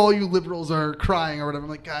all you liberals are crying or whatever.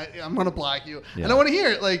 I'm like, I'm gonna block you. Yeah. I don't want to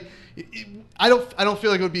hear it. Like, I don't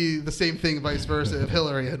feel like it would be the same thing, vice versa, if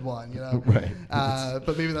Hillary had won. You know, Right.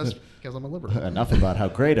 But maybe that's because I'm a liberal. Enough about how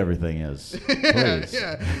great everything is. Please.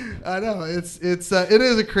 Yeah, I know it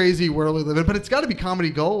is a crazy world we live in, but it's got to be comedy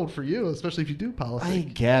gold for you, especially if you do politics. I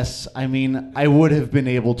guess. I mean, I would have been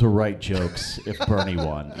able to write jokes if Bernie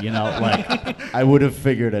won. You know, like I would have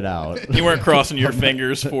figured it out. You weren't crossing your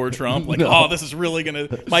fingers for Trump, like, No. oh, this is really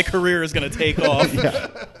my career is gonna take off.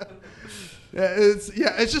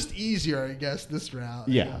 It's just easier, I guess, this route.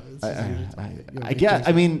 Yeah, It's just easier to- I guess.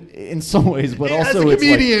 I mean, in some ways, but as also a it's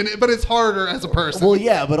like, comedian, but it's harder as a person. well,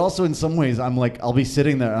 yeah, but also in some ways, I'm like, I'll be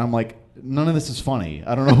sitting there and I'm like, none of this is funny.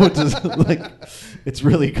 I don't know what to like. It's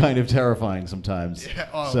really kind of terrifying sometimes. Yeah,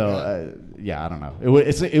 oh, so yeah, I don't know.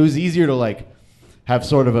 It was easier to like have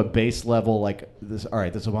sort of a base level like this. All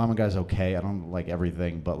right, this Obama guy's okay. I don't like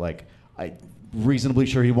everything, but like I reasonably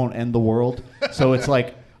sure he won't end the world. So it's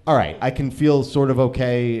like, all right, I can feel sort of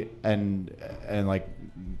okay and like,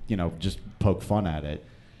 you know, just poke fun at it.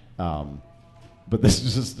 But this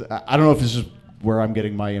is just, I don't know if it's just where I'm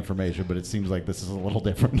getting my information, but it seems like this is a little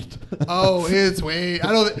different. Oh, it's way.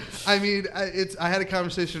 I had a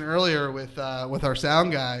conversation earlier with our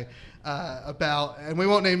sound guy about, and we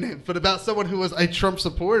won't name names, but about someone who was a Trump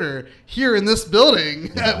supporter here in this building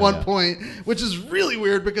at one point, which is really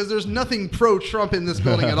weird because there's nothing pro-Trump in this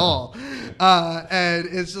building at all. And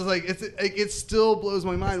it's just like it still blows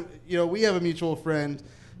my mind. You know, we have a mutual friend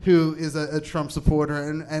who is a Trump supporter,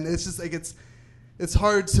 and it's just like it's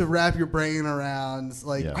hard to wrap your brain around.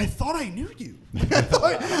 Like, I thought I knew you. I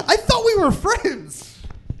thought we were friends.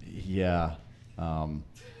 Yeah.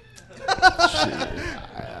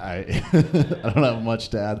 I don't have much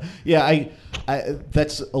to add. Yeah, I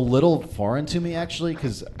that's a little foreign to me actually,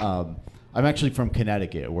 because I'm actually from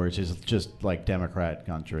Connecticut, which is just like Democrat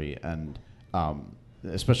country, and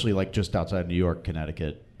especially like just outside New York,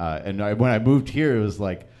 Connecticut. When I moved here, it was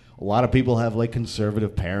like a lot of people have like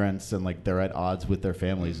conservative parents, and like they're at odds with their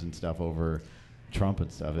families and stuff over Trump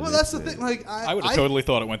and stuff. Well, that's the thing. Like, I would have totally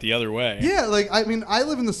thought it went the other way. Yeah, like I mean, I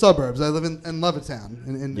live in the suburbs. I live in Levittown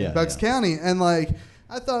in Bucks County, and like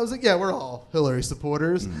I thought I was like, yeah, we're all Hillary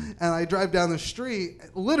supporters. And I drive down the street,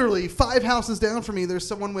 literally 5 houses down from me. There's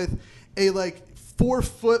someone with a like 4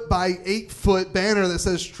 foot by 8 foot banner that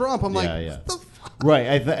says Trump. I'm like, what the fuck?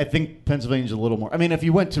 Right. I think Pennsylvania's a little more. I mean, if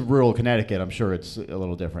you went to rural Connecticut, I'm sure it's a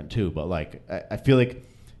little different too. But like, I feel like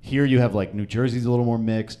here you have like New Jersey's a little more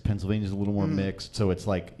mixed, Pennsylvania's a little more mixed. So it's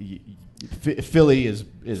like Philly is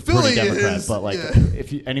pretty Democrat, but like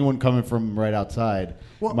if anyone coming from right outside,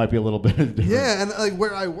 it might be a little bit different. Yeah, and like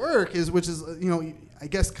where I work which is I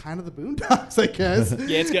guess kind of the Boondocks. I guess.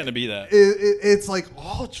 Yeah, it's getting to be that. It's like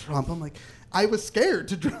all Trump. I'm like, I was scared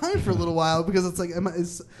to drive for a little while because it's like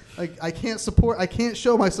I can't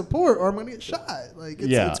show my support or I'm gonna get shot. Like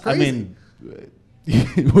it's crazy. I mean.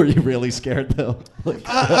 Were you really scared though? Like,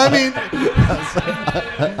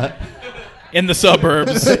 in the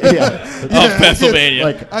suburbs of Pennsylvania.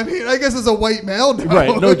 Like, I mean, I guess as a white male, no.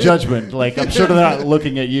 Right? No judgment. Like, I'm sure they're not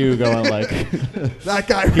looking at you, going like, "That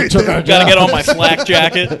guy right there." Gotta get on my flak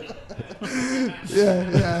jacket.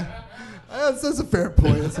 Yeah. That's a fair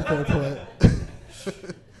point. That's a fair point.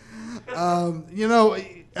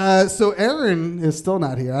 So Aaron is still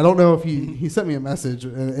not here. I don't know if he sent me a message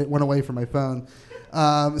and it went away from my phone.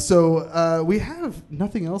 So we have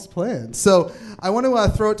nothing else planned. So I want to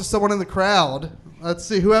throw it to someone in the crowd. Let's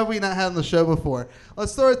see. Who have we not had on the show before?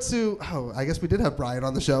 Let's throw it to... Oh, I guess we did have Brian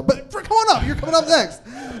on the show. But come on up. You're coming up next.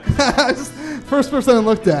 First person I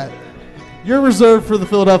looked at. You're reserved for the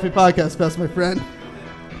Philadelphia Podcast Fest, my friend.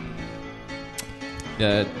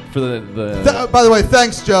 For the By the way,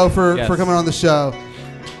 thanks, Joe, for coming on the show.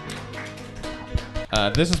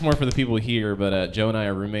 This is more for the people here, but Joe and I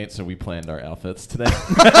are roommates, so we planned our outfits today.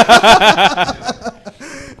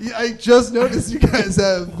 Yeah, I just noticed you guys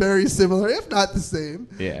have very similar, if not the same,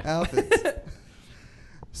 outfits.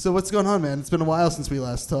 So what's going on, man? It's been a while since we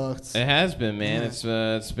last talked. It has been, man.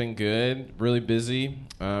 It's been good. Really busy.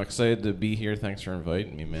 Excited to be here. Thanks for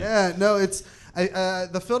inviting me, man. Yeah, no, it's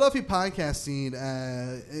the Philadelphia podcast scene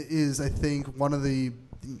is, I think, one of the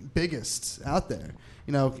biggest out there.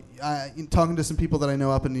 You know, talking to some people that I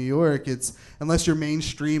know up in New York, it's unless you're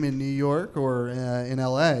mainstream in New York or in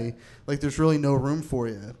LA, like there's really no room for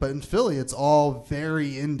you. But in Philly, it's all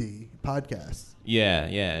very indie podcasts. Yeah,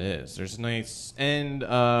 it is. There's nice, and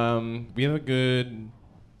we have a good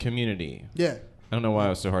community. Yeah. I don't know why it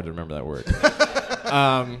was so hard to remember that word.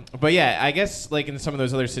 But yeah, I guess like in some of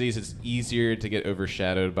those other cities, it's easier to get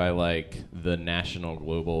overshadowed by like the national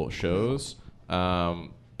global shows. And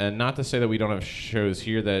not to say that we don't have shows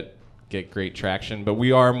here that get great traction, but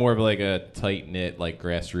we are more of like a tight knit, like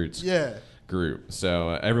grassroots group. So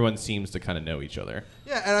everyone seems to kind of know each other.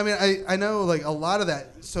 Yeah, and I mean, I know like a lot of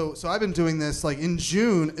that. So I've been doing this like in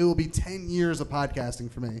June. It will be 10 years of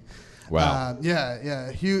podcasting for me. Wow.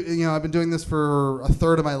 Yeah. You know, I've been doing this for a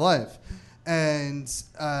third of my life, and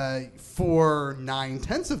for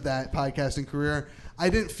 9/10 of that podcasting career, I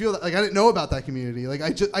didn't feel that, like I didn't know about that community. Like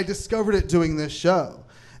I discovered it doing this show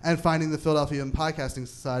and finding the Philadelphia Podcasting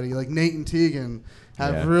Society. Like Nate and Tegan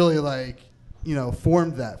have really like, you know,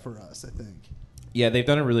 formed that for us, I think. Yeah, they've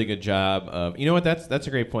done a really good job of, you know what, that's a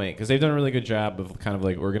great point, because they've done a really good job of kind of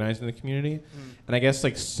like organizing the community. And I guess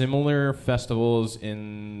like similar festivals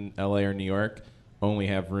in LA or New York only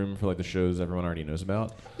have room for like the shows everyone already knows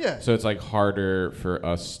about. Yeah. So it's like harder for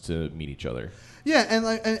us to meet each other. Yeah, and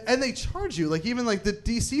like and they charge you, like even like the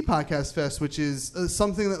DC Podcast Fest, which is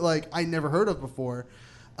something that like I never heard of before.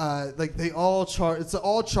 Like they all charge. It's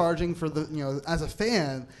all charging for the, you know, as a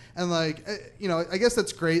fan, and like you know, I guess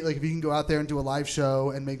that's great. Like if you can go out there and do a live show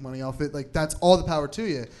and make money off it, like that's all the power to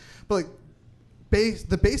you. But like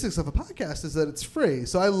the basics of a podcast is that it's free.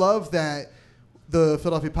 So I love that the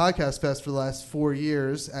Philadelphia Podcast Fest for the last 4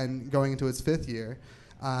 years and going into its 5th year.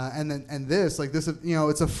 And this, you know,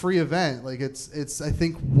 it's a free event. Like it's I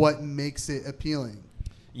think what makes it appealing.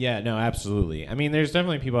 Yeah, no, absolutely. I mean, there's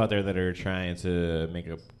definitely people out there that are trying to make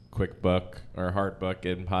a quick buck or a hard buck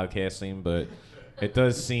in podcasting, but it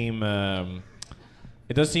does seem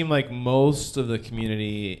like most of the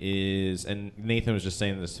community is, and Nathan was just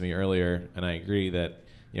saying this to me earlier, and I agree that,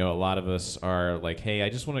 you know, a lot of us are like, hey, I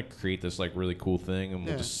just want to create this like really cool thing, and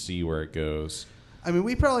we'll just see where it goes. I mean,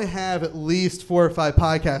 we probably have at least 4 or 5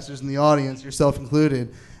 podcasters in the audience, yourself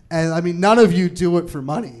included. And I mean, none of you do it for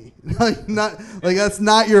money. Like that's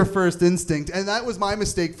not your first instinct. And that was my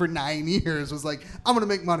mistake for 9 years. Was like, I'm going to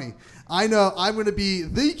make money. I know I'm going to be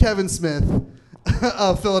the Kevin Smith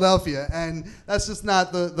of Philadelphia, and that's just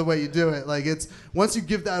not the way you do it. Like it's once you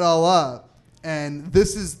give that all up, and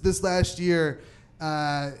this last year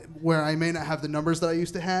where I may not have the numbers that I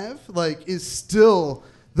used to have, like is still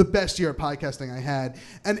the best year of podcasting I had,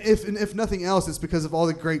 and if nothing else, it's because of all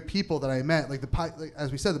the great people that I met. Like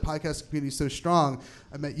as we said, the podcast community is so strong.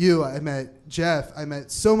 I met you, I met Jeff, I met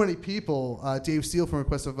so many people. Dave Steele from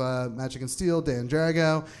Request of Magic and Steel, Dan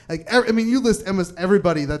Drago. Like I mean, you list almost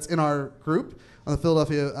everybody that's in our group on the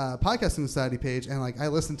Philadelphia Podcasting Society page, and like I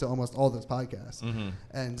listened to almost all those podcasts.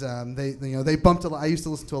 And they bumped a lot. I used to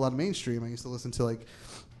listen to a lot of mainstream. I used to listen to like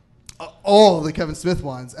all of the Kevin Smith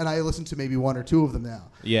ones, and I listen to maybe 1 or 2 of them now.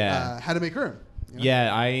 Yeah. How to Make Room. You know? Yeah,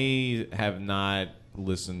 I have not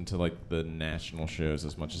listened to like the national shows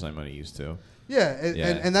as much as I might have used to. Yeah,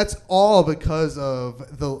 and that's all because of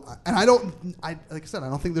and like I said, I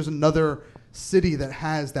don't think there's another city that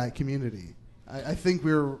has that community. I think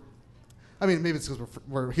I mean, maybe it's because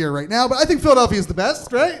we're here right now, but I think Philadelphia is the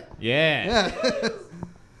best, right? Yeah.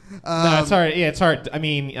 No, it's hard. Yeah, it's hard. I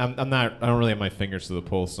mean, I don't really have my fingers to the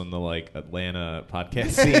pulse on the like Atlanta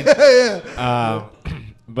podcast scene.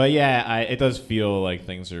 But yeah, it does feel like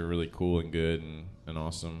things are really cool and good and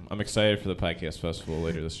awesome. I'm excited for the podcast festival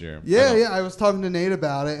later this year. Yeah. I was talking to Nate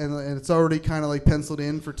about it, and it's already kind of like penciled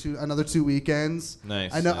in for another 2 weekends.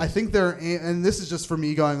 Nice. I know. Nice. I think and this is just for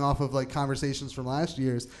me going off of like conversations from last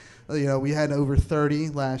year's. You know, we had over 30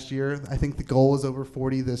 last year. I think the goal is over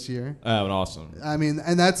 40 this year. Oh, awesome. I mean,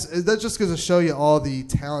 and that's just going to show you all the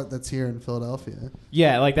talent that's here in Philadelphia.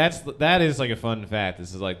 Yeah, like that is like a fun fact.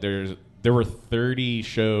 This is like there were 30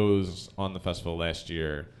 shows on the festival last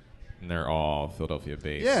year, and they're all Philadelphia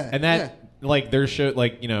based. Yeah, and that like their show,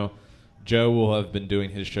 like, you know, Joe will have been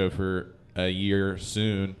doing his show for a year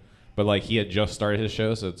soon, but like he had just started his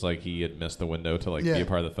show, so it's like he had missed the window to like be a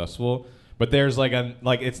part of the festival. But there's like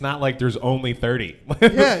it's not like there's only 30.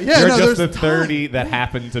 There's the 30 that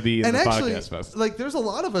happen to be in the podcast fest. Like there's a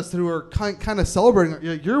lot of us who are kind of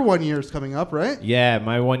celebrating. Your 1 year is coming up, right? Yeah,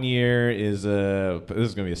 my 1 year is this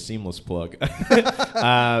is gonna be a seamless plug.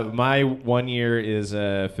 My 1 year is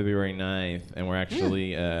February 9th, and we're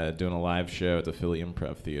actually doing a live show at the Philly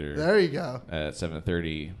Improv Theater. There you go. At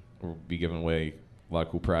 7:30, we'll be giving away a lot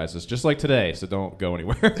of cool prizes, just like today. So don't go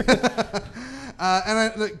anywhere.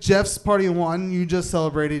 And Jeff's Party of One, you just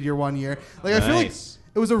celebrated your 1 year. Like I feel like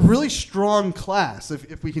it was a really strong class.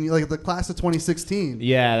 If we can, like the class of 2016.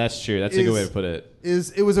 Yeah, that's true. That's a good way to put it.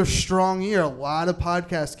 It was a strong year. A lot of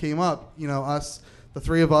podcasts came up. You know, us, the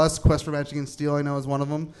three of us. Quest for Magic and Steel, I know, is one of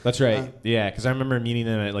them. That's right. Yeah, because I remember meeting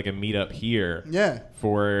them at like a meetup here. Yeah.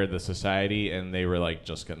 For the society, and they were like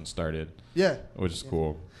just getting started. Yeah. Which is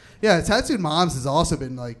cool. Yeah, Tattooed Moms has also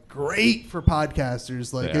been like great for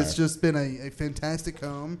podcasters. Like it's just been a fantastic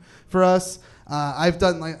home for us. I've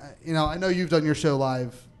done I know you've done your show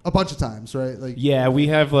live a bunch of times, right? Like yeah, we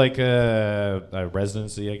have like a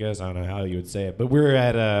residency, I guess. I don't know how you would say it, but we're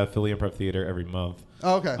at Philly Improv Theater every month.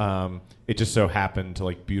 Oh, okay. It just so happened to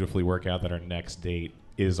like beautifully work out that our next date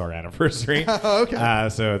is our anniversary. Oh, okay.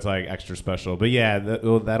 So it's like extra special. But yeah,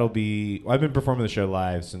 that'll be. I've been performing the show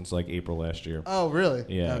live since like April last year. Oh, really?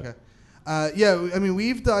 Yeah. Okay. I mean,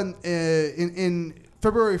 we've done in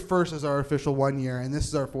February 1st is our official 1 year, and this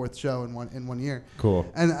is our 4th show in 1 year. Cool.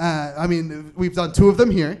 And I mean, we've done 2 of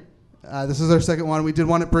them here. This is our second one. We did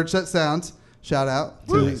one at Bridgeset Sound. Shout out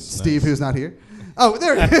to Steve, who's not here. Oh,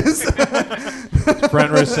 there he is.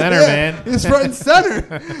 Front row center, man. He's front and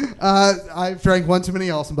center. I've drank one too many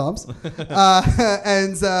Awesome Bombs.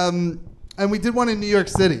 And we did one in New York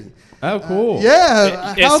City. Oh, cool.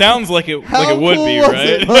 Yeah. It sounds like it would cool be, was right?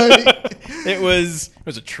 it? Like, it was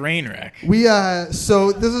a train wreck.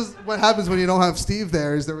 So this is what happens when you don't have Steve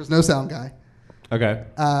there, is there was no sound guy. Okay.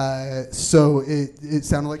 So it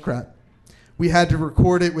sounded like crap. We had to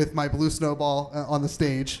record it with my Blue Snowball on the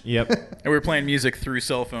stage. Yep. And we were playing music through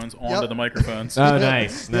cell phones onto the microphones. Oh,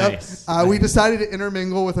 nice. Nice. We decided to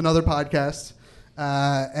intermingle with another podcast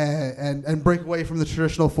and break away from the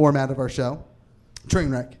traditional format of our show,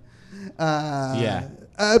 Trainwreck.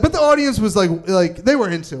 But the audience was like they were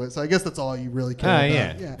into it, so I guess that's all you really care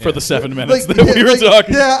about. Yeah. For the 7 minutes that we were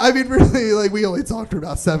talking. Yeah, I mean, really, we only talked for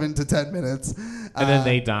about 7 to 10 minutes. And then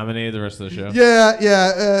they dominated the rest of the show?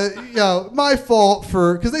 Yeah. My fault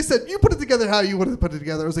because they said, you put it together how you wanted to put it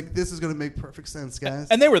together. I was like, this is going to make perfect sense, guys.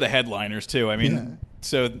 And they were the headliners, too. I mean,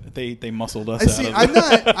 so they muscled us See, out of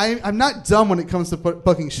it. I'm not dumb when it comes to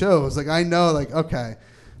booking shows. Like, I know, okay,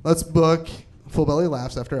 let's book Full Belly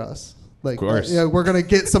Laughs after us. Like, of course. We're going to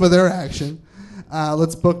get some of their action.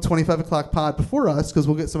 Let's book 25 O'Clock Pod before us because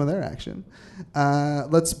we'll get some of their action.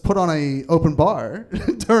 Let's put on a open bar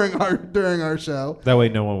during our show. That way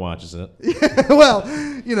no one watches it. Well,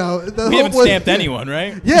 we haven't stamped anyone,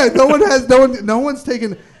 right? Yeah, no one's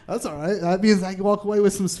taken. That's all right. That means I can walk away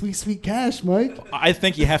with some sweet cash, Mike. I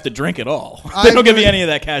think you have to drink it all. They don't give me any of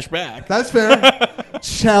that cash back. That's fair.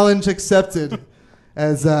 Challenge accepted.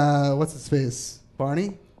 As what's his face?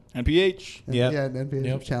 Barney? NPH. Yeah,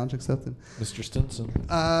 NPH challenge accepted. Mr. Stinson.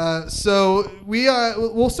 So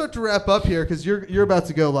we'll start to wrap up here because you're about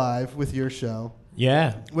to go live with your show.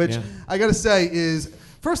 Yeah. Which I got to say is,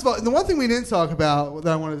 first of all, the one thing we didn't talk about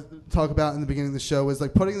that I wanted to talk about in the beginning of the show was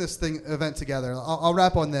like putting this event together. I'll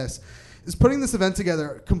wrap on this. Is putting this event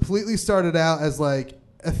together completely started out as like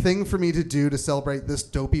a thing for me to do to celebrate this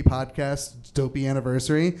dopey podcast, dopey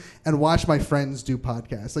anniversary, and watch my friends do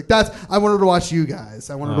podcasts. Like I wanted to watch you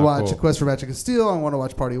guys. I wanted to watch Quest for Magic and Steel. I wanted to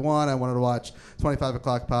watch Party One. I wanted to watch 25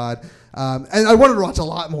 O'Clock Pod, and I wanted to watch a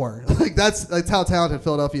lot more. Like that's how talented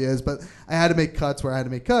Philadelphia is. But I had to make cuts where I had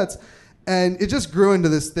to make cuts, and it just grew into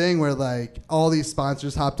this thing where like all these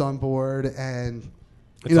sponsors hopped on board and.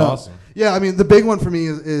 It's awesome. Yeah, I mean, the big one for me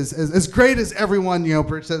is as great as everyone,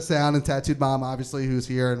 Bridgeset Sound and Tattooed Mom, obviously, who's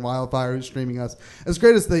here, and Wildfire, who's streaming us. As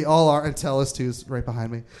great as they all are, and Tellus, who's right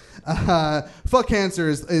behind me. Fuck Cancer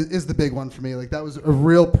is the big one for me. Like, that was a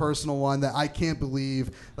real personal one that I can't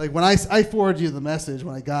believe. Like, when I forwarded you the message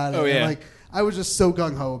when I got it, and, like, I was just so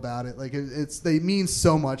gung-ho about it. Like, they mean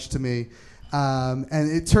so much to me.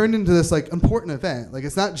 And it turned into this like important event. Like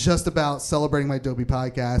it's not just about celebrating my dopey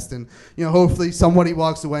podcast, and hopefully somebody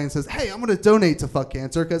walks away and says, "Hey, I'm going to donate to Fuck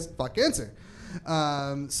Cancer because fuck cancer."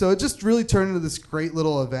 So it just really turned into this great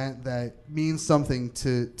little event that means something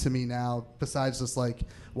to me now. Besides just like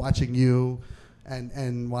watching you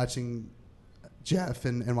and watching Jeff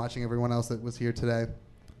and watching everyone else that was here today.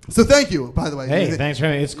 So thank you, by the way. Hey, thanks for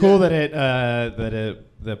having me. It's cool that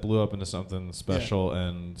it blew up into something special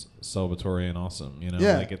and celebratory and awesome.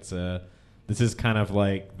 Like it's this is kind of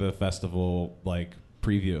like the festival like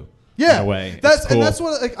preview. Yeah, in a way. That's cool. And that's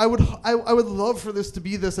what like I would love for this to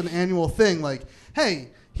be an annual thing. Like, hey,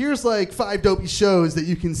 here's like 5 dopey shows that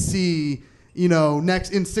you can see.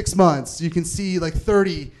 Next in 6 months, you can see like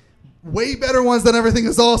 30. Way better ones than Everything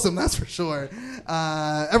Is Awesome, that's for sure.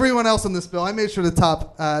 Everyone else on this bill, I made sure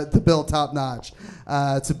to bill top notch,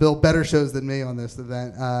 to build better shows than me on this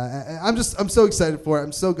event. I'm so excited for it.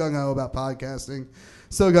 I'm so gung ho about podcasting,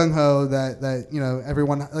 so gung ho that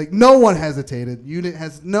everyone, like, no one hesitated.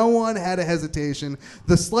 No one had a hesitation.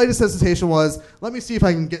 The slightest hesitation was, let me see if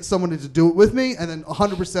I can get someone to do it with me, and then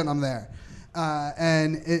 100% I'm there.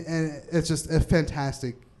 and it's just a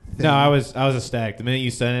fantastic thing. No, I was ecstatic. The minute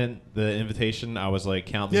you sent the invitation, I was like,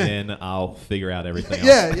 count me in. I'll figure out everything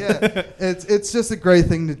else. Yeah. It's just a great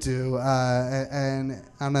thing to do, and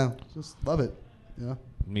I don't know, just love it. Yeah.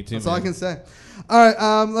 Me too. That's all I can say. All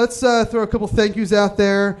right, let's throw a couple thank yous out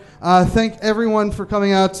there. Thank everyone for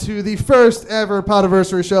coming out to the first ever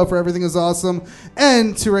Podiversary show for Everything Is Awesome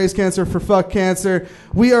and to Raise Cancer for Fuck Cancer.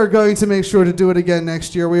 We are going to make sure to do it again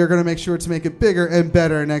next year. We are going to make sure to make it bigger and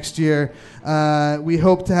better next year. We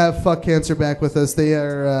hope to have Fuck Cancer back with us. They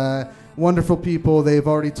are wonderful people. They've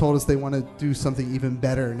already told us they want to do something even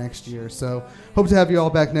better next year. So hope to have you all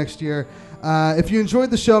back next year. If you enjoyed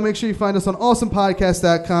the show, make sure you find us on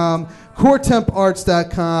awesomepodcast.com,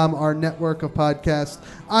 coretemparts.com, our network of podcasts,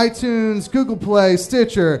 iTunes, Google Play,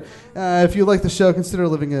 Stitcher. If you like the show, consider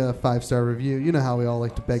leaving a 5-star review. You know how we all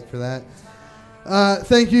like to beg for that.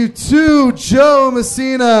 Thank you to Joe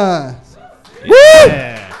Messina.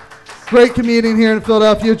 Yeah. Woo! Great comedian here in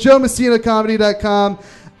Philadelphia. JoeMessinaComedy.com.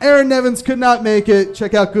 Aaron Nevins could not make it.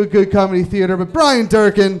 Check out Good Good Comedy Theater. But Brian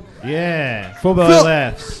Durkin. Yeah. Full Belly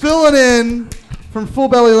Laughs. Filling in from Full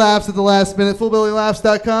Belly Laughs at the last minute.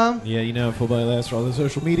 FullBellyLaughs.com. Yeah, you know, Full Belly Laughs for all the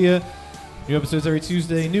social media. New episodes every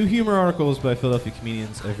Tuesday. New humor articles by Philadelphia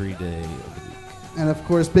comedians every day of the week. And, of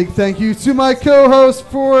course, big thank you to my co-host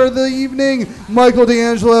for the evening, Michael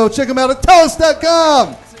D'Angelo. Check him out at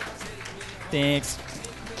TELUS.com. Thanks.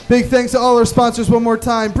 Big thanks to all our sponsors one more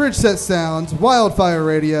time. Bridgeset Sounds, Wildfire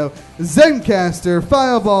Radio, Zencastr,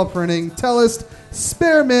 Fireball Printing, TELUS,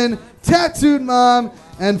 Spearman, Tattooed Mom,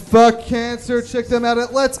 and Fuck Cancer. Check them out at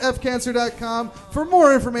letsfcancer.com for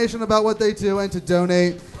more information about what they do and to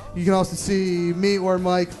donate. You can also see me or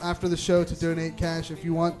Mike after the show to donate cash if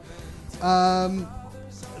you want.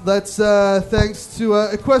 Thanks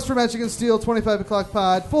to Quest for Magic and Steel, 25 O'Clock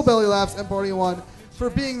Pod, Full Belly Laughs, and Party One for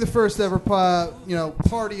being the first ever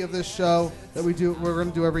party of this show that we're going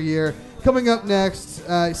to do every year. Coming up next,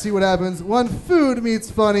 see what happens when food meets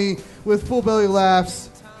funny with Full Belly Laughs.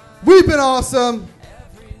 We've been awesome.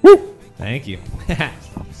 Woo! Thank you.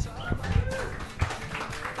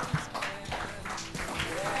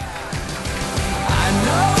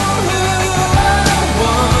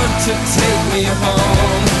 To take me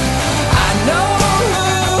home. I know who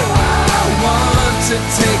I want to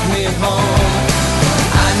take me home.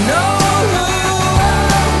 I know who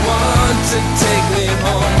I want to take me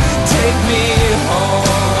home. Take me home.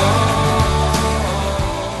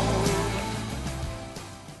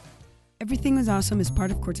 Everything is Awesome is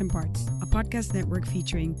part of Courts and Parts, a podcast network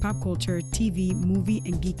featuring pop culture, TV, movie,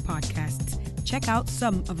 and geek podcasts. Check out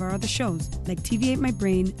some of our other shows, like TV Ate My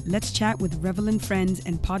Brain, Let's Chat with Revel and Friends,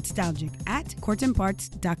 and Podstalgic at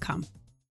courtsandparts.com.